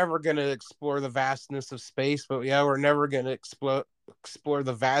 we're never gonna explore the vastness of space, but yeah, we're never gonna explore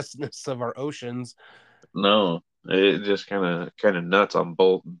the vastness of our oceans. no, it just kind of nuts on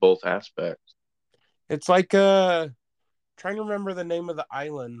both aspects. It's like trying to remember the name of the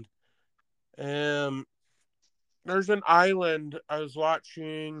island. Um, there's an island I was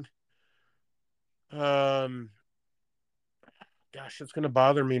watching. Um, gosh, it's gonna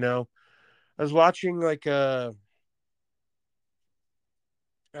bother me now. I was watching like a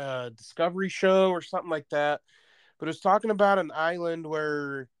Discovery show or something like that, but it's talking about an island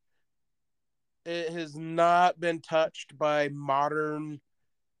where it has not been touched by modern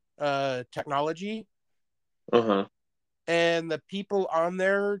technology, Uh-huh. and the people on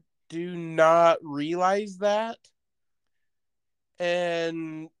there do not realize that,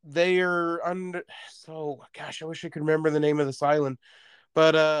 and they are under. So gosh, I wish I could remember the name of this island,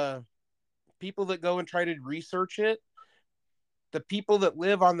 but people that go and try to research it, the people that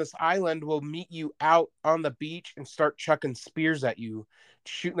live on this island will meet you out on the beach and start chucking spears at you,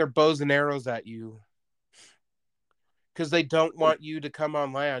 shooting their bows and arrows at you because they don't want you to come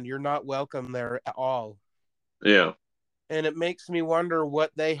on land. You're not welcome there at all. Yeah, And it makes me wonder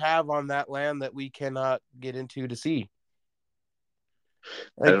what they have on that land that we cannot get into to see.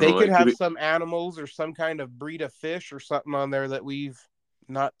 I Like, don't they know. could It could have be. some animals or some kind of breed of fish or something on there that we've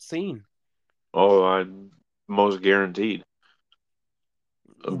not seen. Oh, I'm most guaranteed.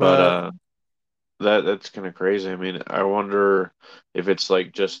 But But that's kind of crazy. I mean, I wonder if it's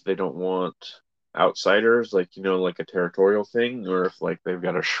like just they don't want outsiders, like like a territorial thing, or if like they've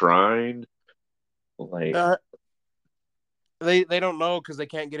got a shrine. Like uh, they don't know because they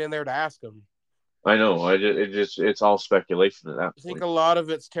can't get in there to ask them. I know, it's all speculation at that I think point. a lot of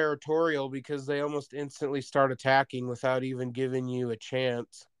it's territorial because they almost instantly start attacking without even giving you a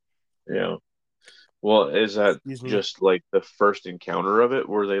chance. Yeah. Well, is that Excuse me. just like the first encounter of it?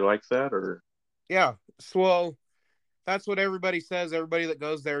 Were they like that, or? Yeah. So, well, that's what everybody says. Everybody that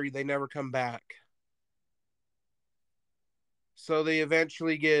goes there, they never come back. So they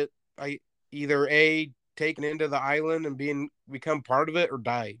eventually get either a taken into the island and become part of it or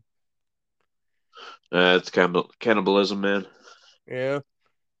die. It's cannibalism, man. Yeah,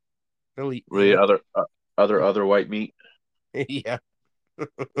 really. The Yeah, other white meat. yeah.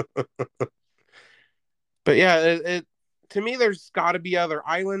 But yeah, to me, there's got to be other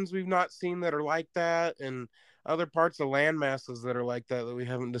islands we've not seen that are like that, and other parts of land masses that are like that that we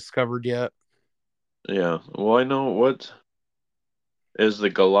haven't discovered yet. Yeah. Well, I know what is the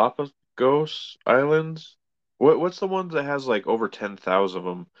Galapagos Islands. What's the one that has like over 10,000 of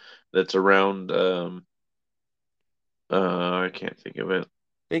them? That's around. I can't think of it.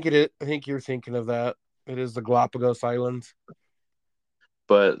 I think you're thinking of that. It is the Galapagos Islands.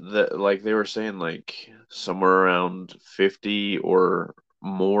 But like they were saying, like somewhere around 50 or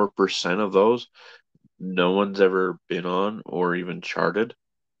more percent of those, no one's ever been on or even charted.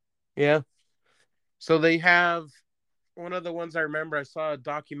 Yeah. So they have one of the ones I remember. I saw a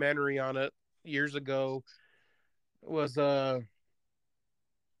documentary on it years ago. Was they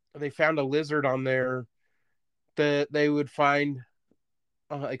found a lizard on there that they would find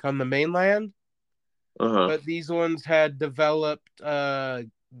like on the mainland, Uh-huh. but these ones had developed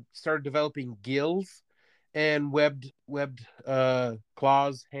started developing gills and webbed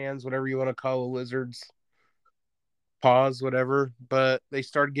claws, hands, whatever you want to call a lizard's paws, whatever. But they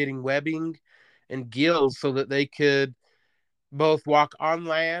started getting webbing and gills so that they could both walk on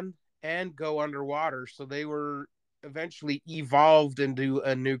land and go underwater. So they were eventually evolved into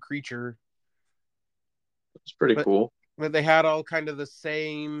a new creature. It's pretty But cool. they had all kind of the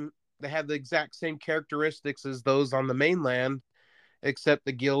same, they had the exact same characteristics as those on the mainland, except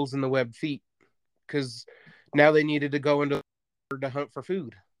the gills and the webbed feet. Because now they needed to go into to hunt for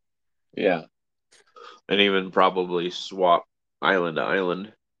food. Yeah. And even probably swap island to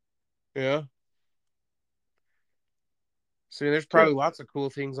island. Yeah. So there's To, probably lots of cool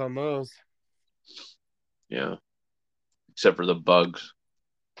things on those. yeah. Except for the bugs.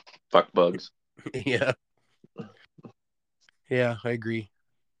 Fuck bugs. Yeah. Yeah, I agree.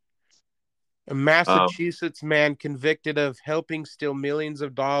 A Um, Massachusetts man convicted of helping steal millions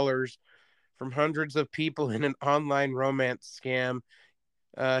of dollars from hundreds of people in an online romance scam.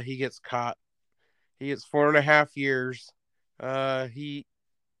 He gets caught. He gets 4.5 years. He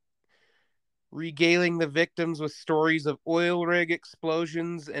regaling the victims with stories of oil rig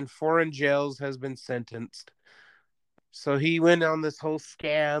explosions and foreign jails has been sentenced. So he went on this whole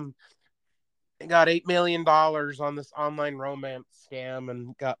scam and got $8 million on this online romance scam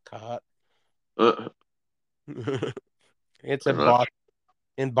and got caught. uh, It's not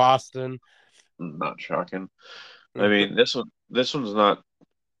in Boston. not shocking. I mean, this one's not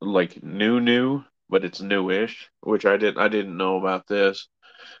like new, but it's newish, which I didn't know about this,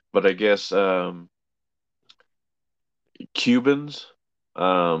 but I guess Cubans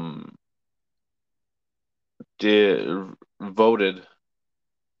um did voted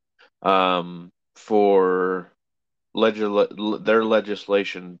for their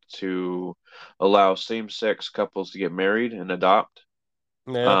legislation to allow same-sex couples to get married and adopt.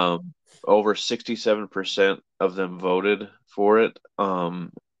 Yeah. Um, Over 67% of them voted for it.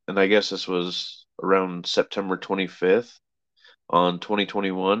 And I guess this was around September 25th on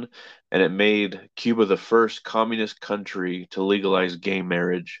 2021, and it made Cuba the first communist country to legalize gay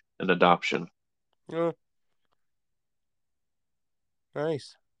marriage and adoption. Oh,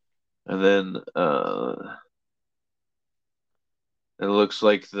 nice. And then it looks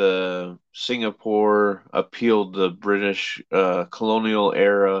like the Singapore appealed the British colonial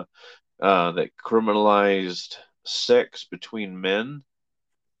era that criminalized sex between men,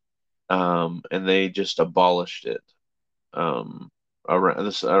 and they just abolished it around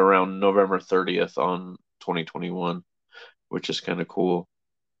November 30th on 2021, which is kind of cool.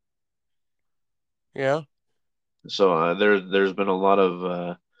 Yeah. So there's been a lot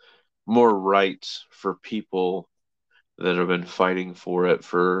of more rights for people that have been fighting for it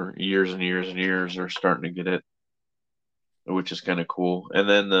for years and years and years are starting to get it, which is kind of cool. And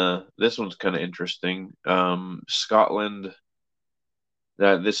then this one's kind of interesting. Scotland.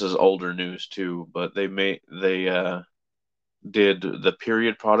 That this is older news too, but they did the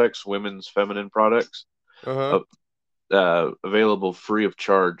period products, women's feminine products, Uh huh. uh, available free of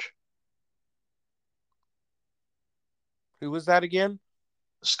charge. Who was that again?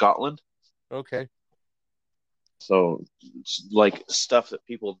 Scotland. Okay. So it's like stuff that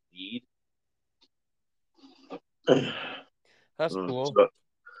people need. That's cool. So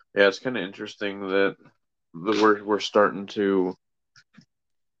yeah, it's kind of interesting that we're starting to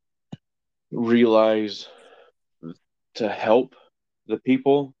realize to help the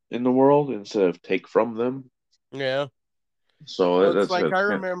people in the world instead of take from them. Yeah. So Well, it's like I that's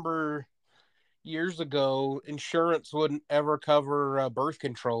kind remember years ago, insurance wouldn't ever cover birth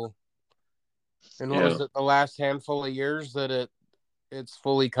control. And what Yeah. was it, the last handful of years that it's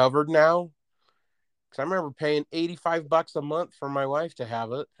fully covered now? Because I remember paying $85 a month for my wife to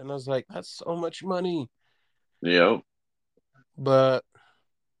have it, and I was like, that's so much money. Yeah. But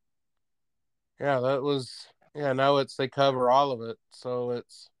yeah, that was yeah. Now it's they cover all of it, so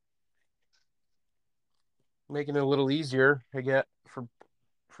it's making it a little easier to get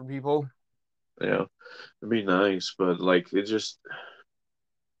for people. Yeah. It'd be nice, but like it just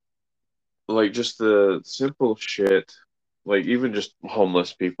like just the simple shit, like even just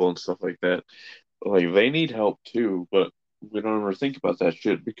homeless people and stuff like that, like they need help too, but we don't ever think about that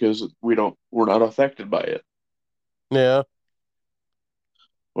shit because we're not affected by it. Yeah,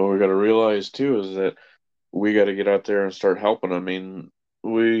 What we got to realize too is that we got to get out there and start helping. I mean,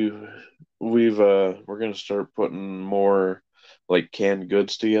 we we're gonna start putting more like canned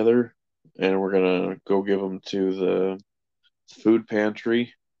goods together, and we're gonna go give them to the food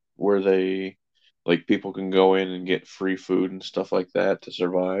pantry where they like people can go in and get free food and stuff like that to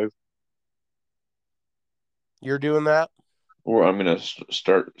survive. you're doing that. Or I'm gonna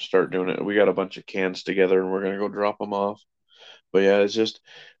start doing it. We got a bunch of cans together, and we're gonna go drop them off. But yeah, it's just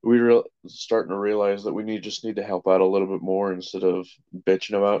we starting to realize that we just need to help out a little bit more instead of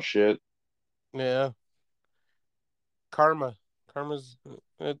bitching about shit. Yeah, karma, karma's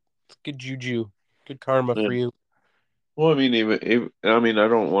it's good juju, good karma for And you. well, I mean, I mean, I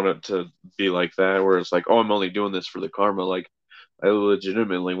don't want it to be like that where it's like, oh, I'm only doing this for the karma. Like, I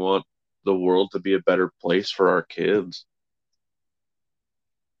legitimately want the world to be a better place for our kids.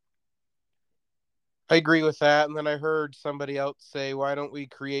 I agree with that. And then I heard somebody else say, "Why don't we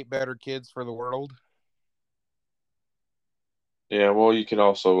create better kids for the world?" Yeah, well, you can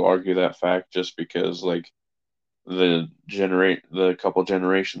also argue that fact just because like the couple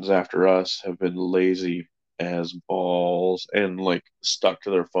generations after us have been lazy as balls and like stuck to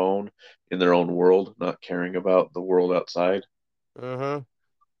their phone in their own world, not caring about the world outside. Uh huh.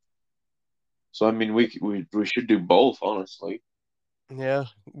 So I mean, we should do both, honestly. Yeah,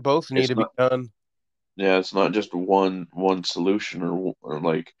 both need It's to be not done. Yeah, it's not just one solution or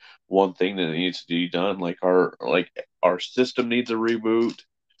like one thing that needs to be done. Our system needs a reboot.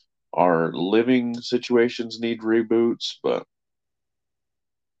 Our living situations need reboots, but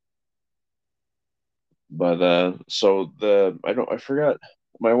so the I forgot,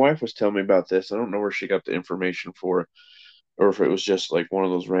 my wife was telling me about this. I don't know where she got the information for or if it was just like one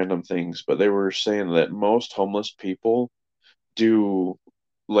of those random things, but they were saying that most homeless people do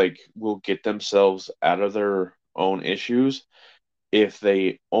like will get themselves out of their own issues if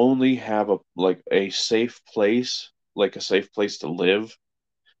they only have a safe place, like a safe place to live.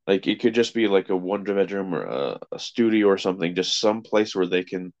 Like it could just be like a one bedroom or a studio or something, just some place where they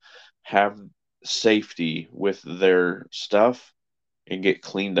can have safety with their stuff and get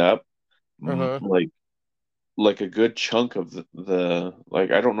cleaned up. Uh huh. Like a good chunk of the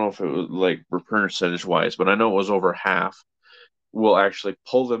like I don't know if it was like percentage wise, but I know it was over half will actually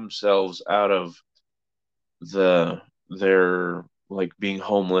pull themselves out of their like being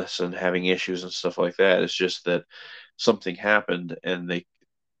homeless and having issues and stuff like that. It's just that something happened and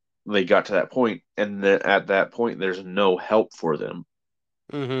they got to that point, and then at that point there's no help for them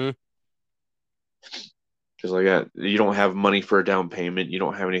Mm-hmm. because you don't have money for a down payment, you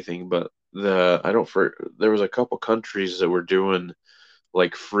don't have anything. But I don't for there was a couple countries that were doing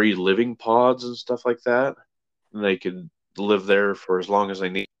like free living pods and stuff like that, and they could live there for as long as they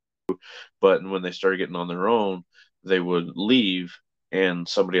need. But when they started getting on their own, they would leave and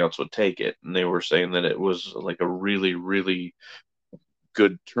somebody else would take it. And they were saying that it was like a really, really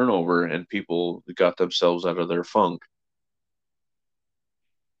good turnover and people got themselves out of their funk.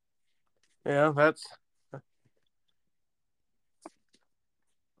 Yeah,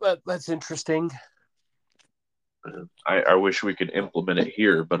 that's interesting. I wish we could implement it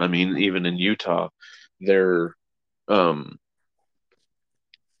here, but I mean, even in Utah, they're um,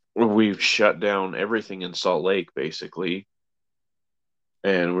 we've shut down everything in Salt Lake basically,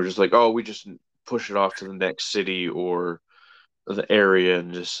 and we're just like, oh, we just push it off to the next city or the area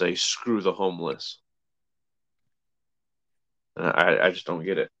and just say screw the homeless. I just don't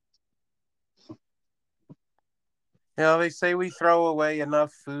get it. You know, they say we throw away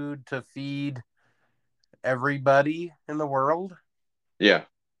enough food to feed everybody in the world Yeah,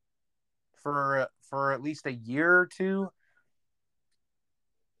 for at least a year or two.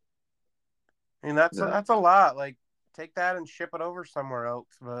 I mean, yeah, that's a lot. Like, take that and ship it over somewhere else.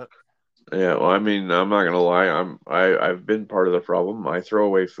 But yeah. Well, I mean, I'm not gonna lie. I've been part of the problem. I throw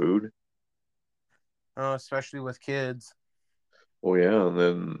away food. especially with kids. Well, yeah, and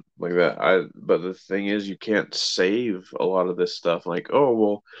then like that. But the thing is, you can't save a lot of this stuff. Like, oh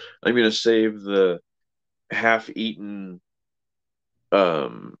well, I'm gonna save the half-eaten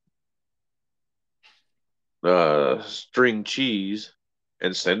um string cheese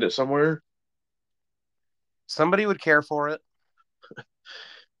and send it somewhere. Somebody would care for it.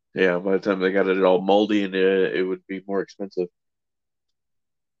 Yeah, by the time they got it all moldy and it would be more expensive.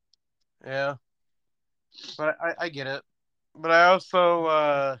 Yeah, but I get it. But I also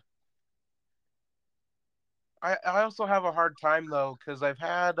I also have a hard time though because I've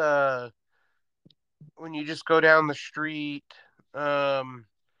had when you just go down the street, um,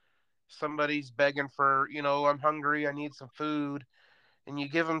 somebody's begging for, I'm hungry, I need some food, and you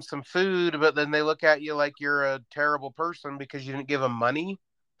give them some food, but then they look at you like you're a terrible person because you didn't give them money,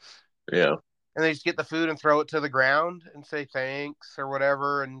 Yeah. and they just get the food and throw it to the ground and say thanks or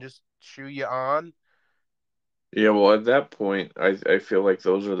whatever, and just shoo you on. Yeah, well, at that point, I feel like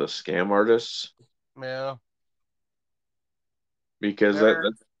those are the scam artists Yeah, because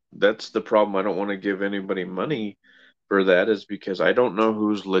they're that's the problem. I don't want to give anybody money for that is because I don't know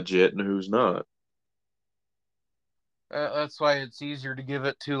who's legit and who's not. that's why it's easier to give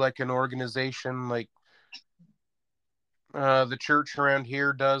it to like an organization like the church around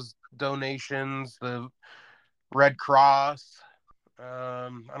here does donations, the Red Cross. I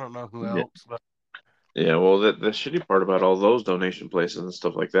don't know who Yeah. else, but Yeah, well, the shitty part about all those donation places and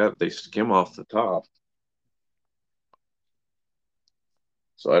stuff like that, they skim off the top.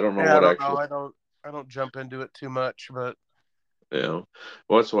 So I don't know yeah, I what don't know. actually, I don't jump into it too much, but well,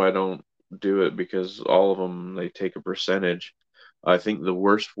 that's why I don't do it because all of them, they take a percentage. I think the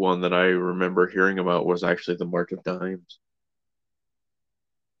worst one that I remember hearing about was actually the March of Dimes.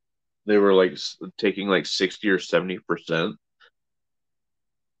 They were like taking like 60 or 70%.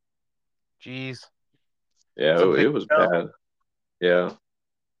 geez, Yeah, it's a big it was jump. bad. Yeah. I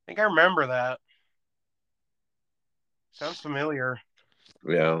think I remember that. Sounds familiar.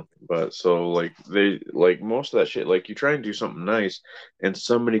 Yeah, but so like they like most of that shit, like you try and do something nice and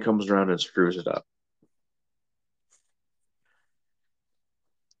somebody comes around and screws it up.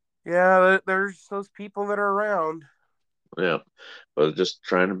 Yeah, there's those people that are around. Yeah, but just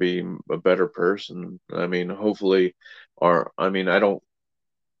trying to be a better person. I mean, hopefully, I mean, I don't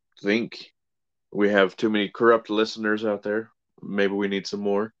think we have too many corrupt listeners out there. Maybe we need some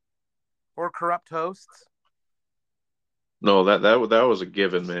more. Or corrupt hosts. No, that was a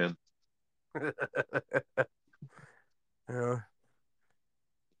given, man. Yeah.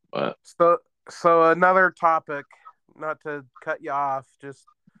 But So another topic, not to cut you off, just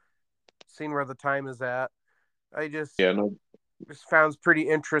seeing where the time is at. I just yeah, no, just found pretty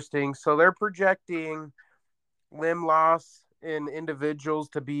interesting. So they're projecting limb loss in individuals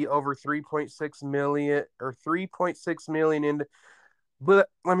to be over 3.6 million or 3.6 million in, but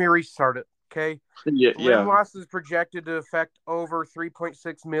let me restart it. Okay. yeah, Limb yeah, loss is projected to affect over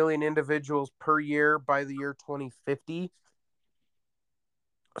 3.6 million individuals per year by the year 2050.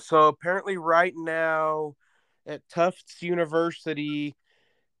 So apparently, right now at Tufts University,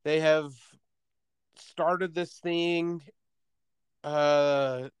 they have started this thing.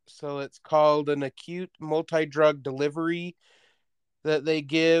 So it's called an acute multi-drug delivery that they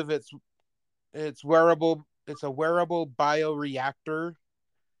give. It's wearable. It's a wearable bioreactor,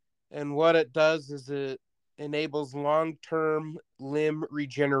 and what it does is it enables long-term limb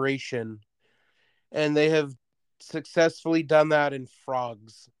regeneration, and they have successfully done that in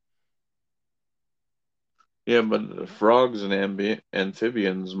frogs. yeah. But frogs and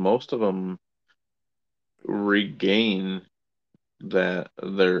amphibians, most of them regain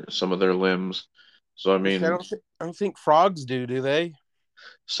their some of their limbs. So I See, mean, I don't think frogs do they?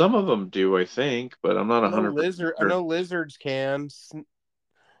 some of them do, I think, but I'm not I know 100% I sure. know lizards can.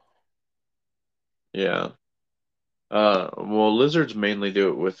 Yeah. Well, lizards mainly do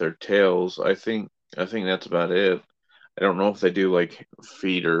it with their tails. I think that's about it. I don't know if they do like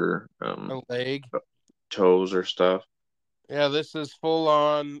feet or A leg. toes or stuff. Yeah, this is full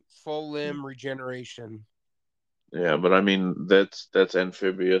on full limb regeneration. Yeah, but I mean that's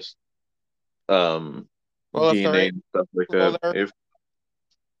amphibious um Well, if they're DNA and stuff like well, that. they're If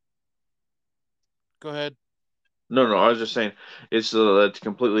go ahead. No, no, I was just saying it's a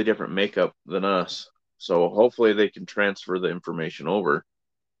completely different makeup than us. So hopefully they can transfer the information over.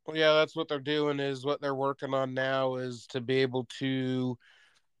 Well, yeah, that's what they're doing. Is what they're working on now is to be able to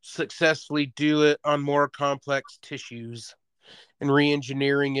successfully do it on more complex tissues and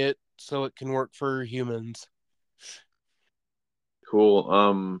re-engineering it so it can work for humans.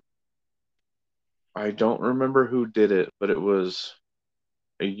 Cool. I don't remember who did it, but it was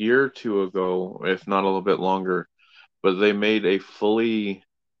a year or two ago, if not a little bit longer. but they made a fully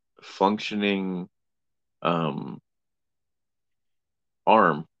functioning um,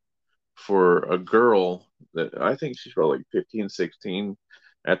 arm for a girl that I think she's probably like 15, 16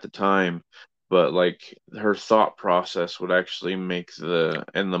 at the time. But like her thought process would actually make the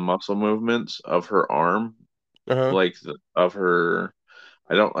muscle movements of her arm, Uh-huh. like of her,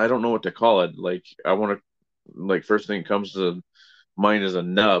 I don't know what to call it. Like I want to, like first thing that comes to mind is a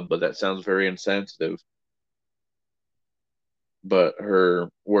nub, but that sounds very insensitive. But her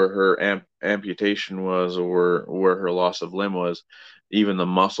where her amputation was, or where her loss of limb was, even the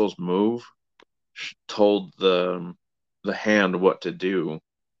muscles move, told the hand what to do,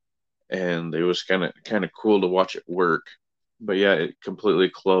 and it was kind of cool to watch it work. But yeah, it completely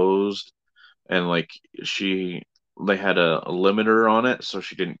closed, and like she they had a limiter on it so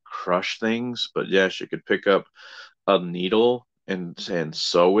she didn't crush things, but yeah, she could pick up a needle and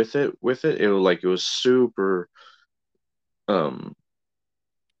sew with it. It was like it was super um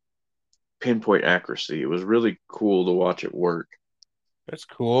pinpoint accuracy. It was really cool to watch it work. That's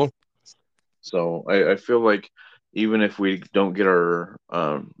cool. So I feel like even if we don't get our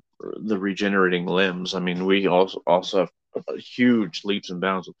the regenerating limbs, I mean, we also have huge leaps and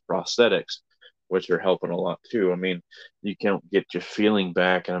bounds with prosthetics, which are helping a lot too. I mean, you can't get your feeling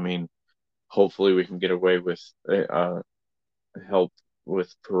back, and I mean, hopefully we can get away with help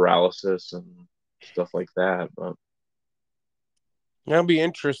with paralysis and stuff like that. But That'll be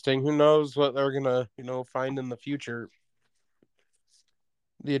interesting. Who knows what they're gonna, find in the future.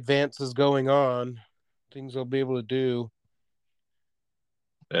 The advances going on, things they'll be able to do.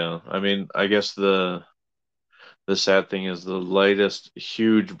 yeah, I mean, I guess the sad thing is the latest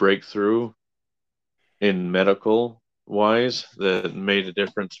huge breakthrough in medical wise that made a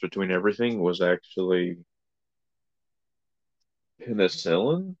difference between everything was actually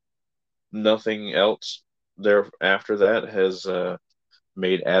penicillin. Nothing else there after that has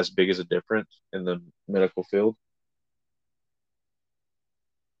made as big as a difference in the medical field.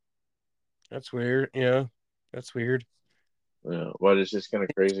 That's weird. Yeah, that's weird. Yeah, but it's just kind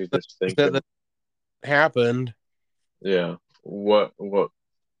of crazy just That thinking, happened. yeah, what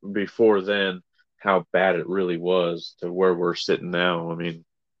before then, how bad it really was to where we're sitting now. I mean,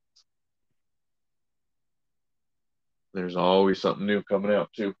 there's always something new coming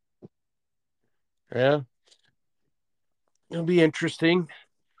out too. Yeah, it'll be interesting.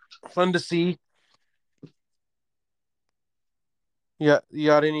 Fun to see. Yeah, you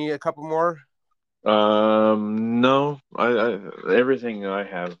got a couple more? No, everything I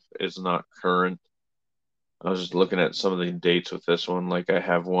have is not current. I was just looking at some of the dates with this one. Like I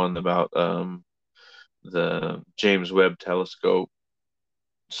have one about the James Webb Telescope,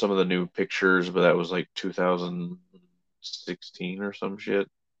 some of the new pictures, but that was like 2016 or some shit.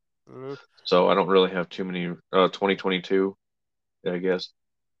 Mm, So I don't really have too many. 2022, I guess,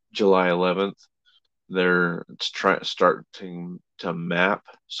 July 11th. They're starting to map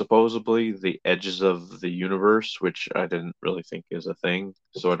supposedly the edges of the universe, which I didn't really think is a thing.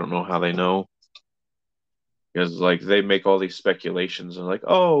 So I don't know how they know. Because like they make all these speculations and like,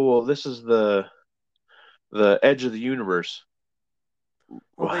 oh well, this is the edge of the universe.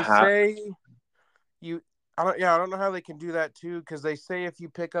 well, they How, say you. I don't know how they can do that too, because they say if you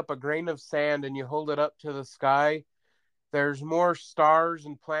pick up a grain of sand and you hold it up to the sky, there's more stars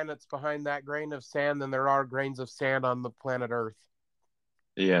and planets behind that grain of sand than there are grains of sand on the planet Earth.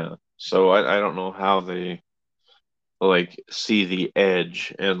 yeah. So I don't know how they like see the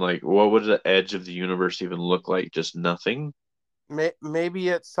edge and like what would the edge of the universe even look like? Just nothing? Maybe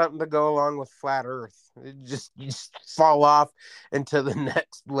it's something to go along with flat Earth. You just fall off into the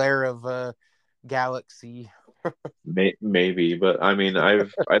next layer of galaxy. Maybe, but I mean, I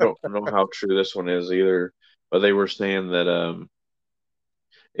don't know how true this one is either. But they were saying that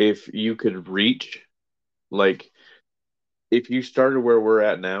if you could reach like if you started where we're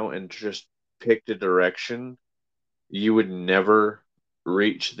at now and just picked a direction, you would never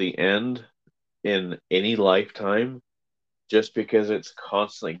reach the end in any lifetime just because it's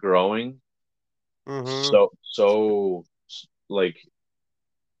constantly growing Mm-hmm. so like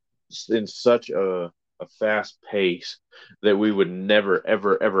in such a fast pace that we would never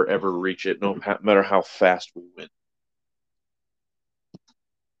ever reach it no matter how fast we went.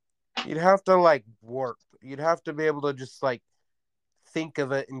 You'd have to like warp. You'd have to be able to just like think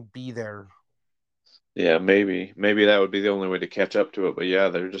of it and be there. Yeah, maybe that would be the only way to catch up to it, but yeah,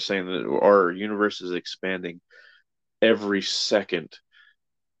 they're just saying that our universe is expanding every second,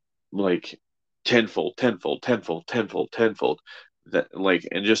 like tenfold. That like,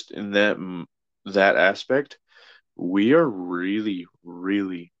 and just in that aspect, we are really,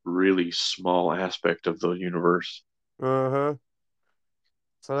 really, really small aspect of the universe. Uh-huh.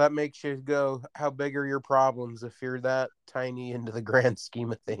 So that makes you go, how big are your problems if you're that tiny into the grand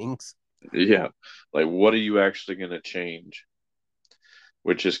scheme of things? Yeah. Like, what are you actually going to change?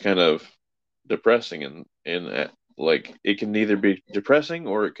 Which is kind of depressing. And like, it can either be depressing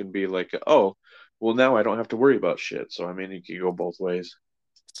or it can be like, oh, well, now I don't have to worry about shit. So, I mean, it can go both ways.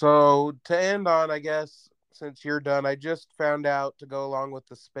 So to end on, I guess, since you're done, I just found out to go along with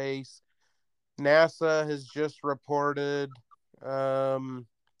the space. NASA has just reported um,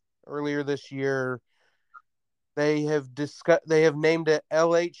 earlier this year they have named it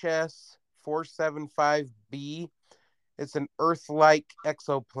LHS 475b. It's an Earth-like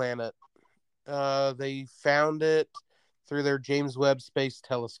exoplanet. They found it through their James Webb Space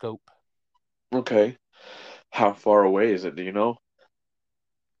Telescope. Okay. How far away is it? Do you know?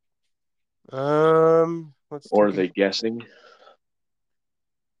 Let's Or are take a. they guessing?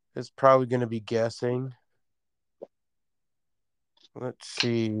 It's probably going to be guessing. Let's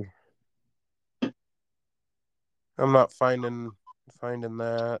see. I'm not finding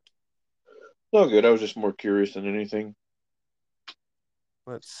that. No, good. I was just more curious than anything.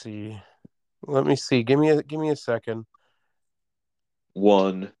 Let's see. Let me see. Give me a second.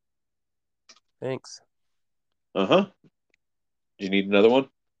 One. Thanks. Uh-huh. Do you need another one?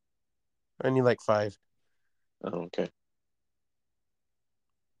 I need like five. Oh, okay.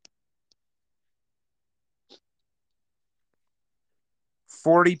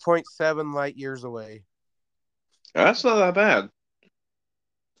 40.7 light years away. That's not that bad.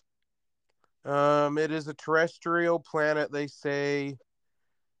 It is a terrestrial planet, they say,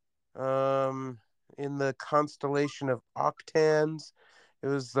 um, in the constellation of Octans. It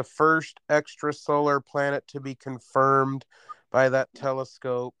was the first extrasolar planet to be confirmed by that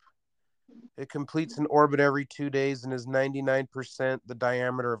telescope. It completes an orbit every 2 days and is 99% the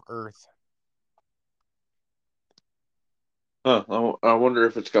diameter of Earth. Huh. I wonder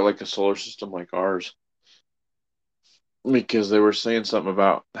if it's got like a solar system like ours. Because they were saying something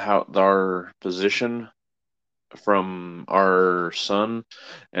about how our position from our sun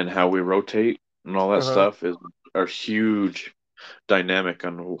and how we rotate and all that Uh-huh. stuff is a huge dynamic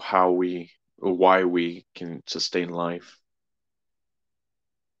on why we can sustain life.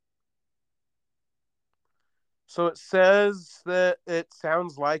 So it says that it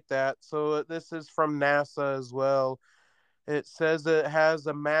sounds like that. So this is from NASA as well. It says that it has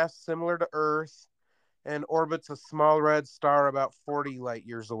a mass similar to Earth and orbits a small red star about 40 light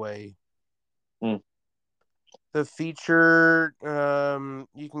years away. Hmm. The feature,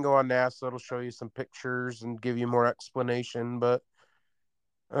 you can go on NASA, it'll show you some pictures and give you more explanation, but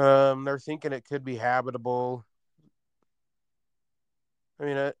they're thinking it could be habitable. I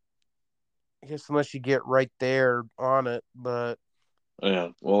mean, I guess unless you get right there on it, but Yeah,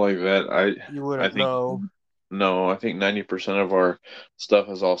 well, like that, you I wouldn't think know. no, I think 90% of our stuff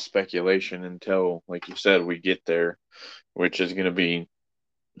is all speculation until, like you said, we get there, which is going to be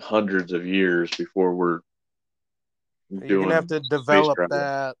hundreds of years before we're You're gonna have doing to space develop travel.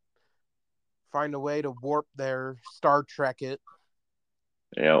 that, find a way to warp their Star Trek it,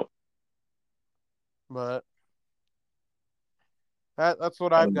 Yeah. but that's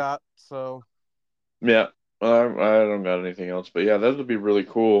what I've Um, got. So yeah. I don't got anything else, but yeah, that would be really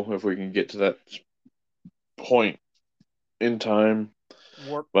cool if we can get to that point in time.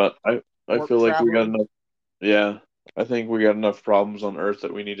 warp But I warp feel like we got traveling. enough. Yeah, I think we got enough problems on Earth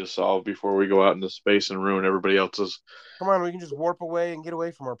that we need to solve before we go out into space and ruin everybody else's. Come on, we can just warp away and get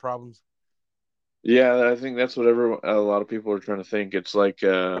away from our problems. Yeah, I think that's what a lot of people are trying to think. It's like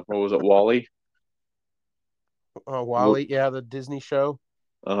what was it, Wally? We'll Wally, yeah, the Disney show.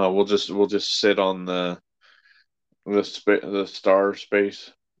 we'll just sit on the star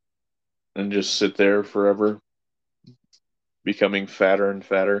space and just sit there forever, becoming fatter and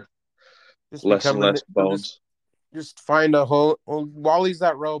fatter, Just less and becoming less just bones. just find a whole. Well, Wally's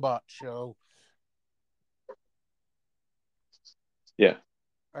that robot show. Yeah.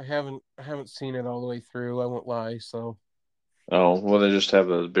 I haven't seen it all the way through. I won't lie. So, Oh, well, they just have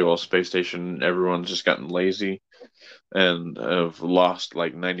a big old space station. Everyone's just gotten lazy and have lost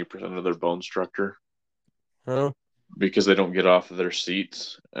like 90% of their bone structure huh? because they don't get off of their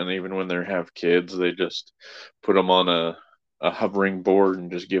seats. And even when they have kids, they just put them on a hovering board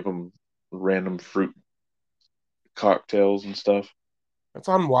and just give them random fruit cocktails and stuff. That's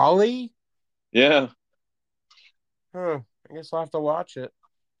on Wally. Yeah, Huh? I guess I'll have to watch it.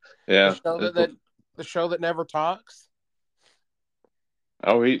 The yeah. show that the show that never talks.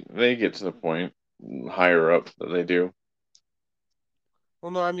 Oh, they get to the point higher up that they do.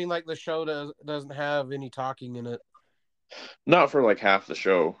 Well, no, I mean like the show doesn't have any talking in it. Not for like half the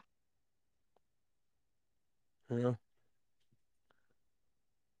show. Yeah.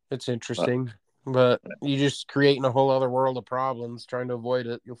 It's Uh, interesting, but you just creating a whole other world of problems trying to avoid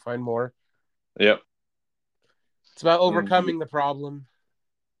it. You'll find more. yep. It's about Mhm. overcoming the problem.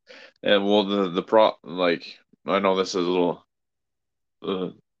 And well, the like I know this is a little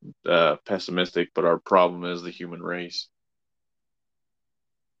uh, pessimistic, but our problem is the human race.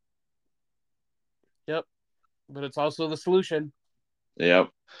 Yep, but it's also the solution. Yep.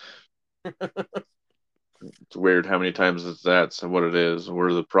 It's weird how many times that's what it is.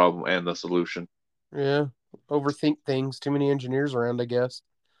 We're the problem and the solution. Yeah, overthink things. Too many engineers around, I guess.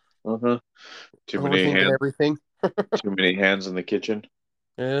 Uh-huh. Overthinking everything. Too many hands in the kitchen.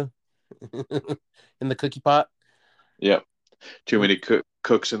 Yeah, in the cookie pot. Yep. Too many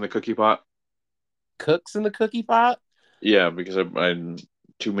cooks in the cookie pot. Cooks in the cookie pot. Yeah, because I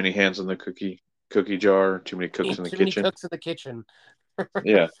too many hands in the cookie jar. Too many cooks in the Too many kitchen. cooks in the kitchen.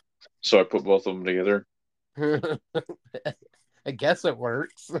 Yeah. So I put both of them together. I guess it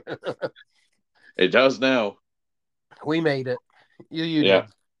works. It does now. We made it. You Yeah.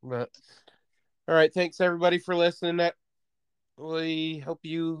 did. But all right, thanks everybody for listening. We hope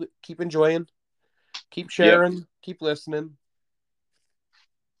you keep enjoying, keep Yep. sharing, keep listening.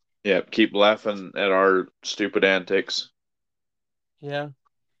 Yep. Keep laughing at our stupid antics. Yeah,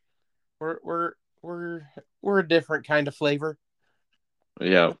 we're we're we're we're a different kind of flavor.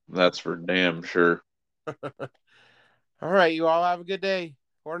 Yeah, that's for damn sure. All right, you all have a good day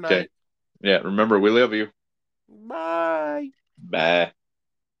or Okay. night. Yeah. Remember, we love you. Bye. Bye.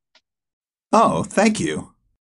 Oh, thank you.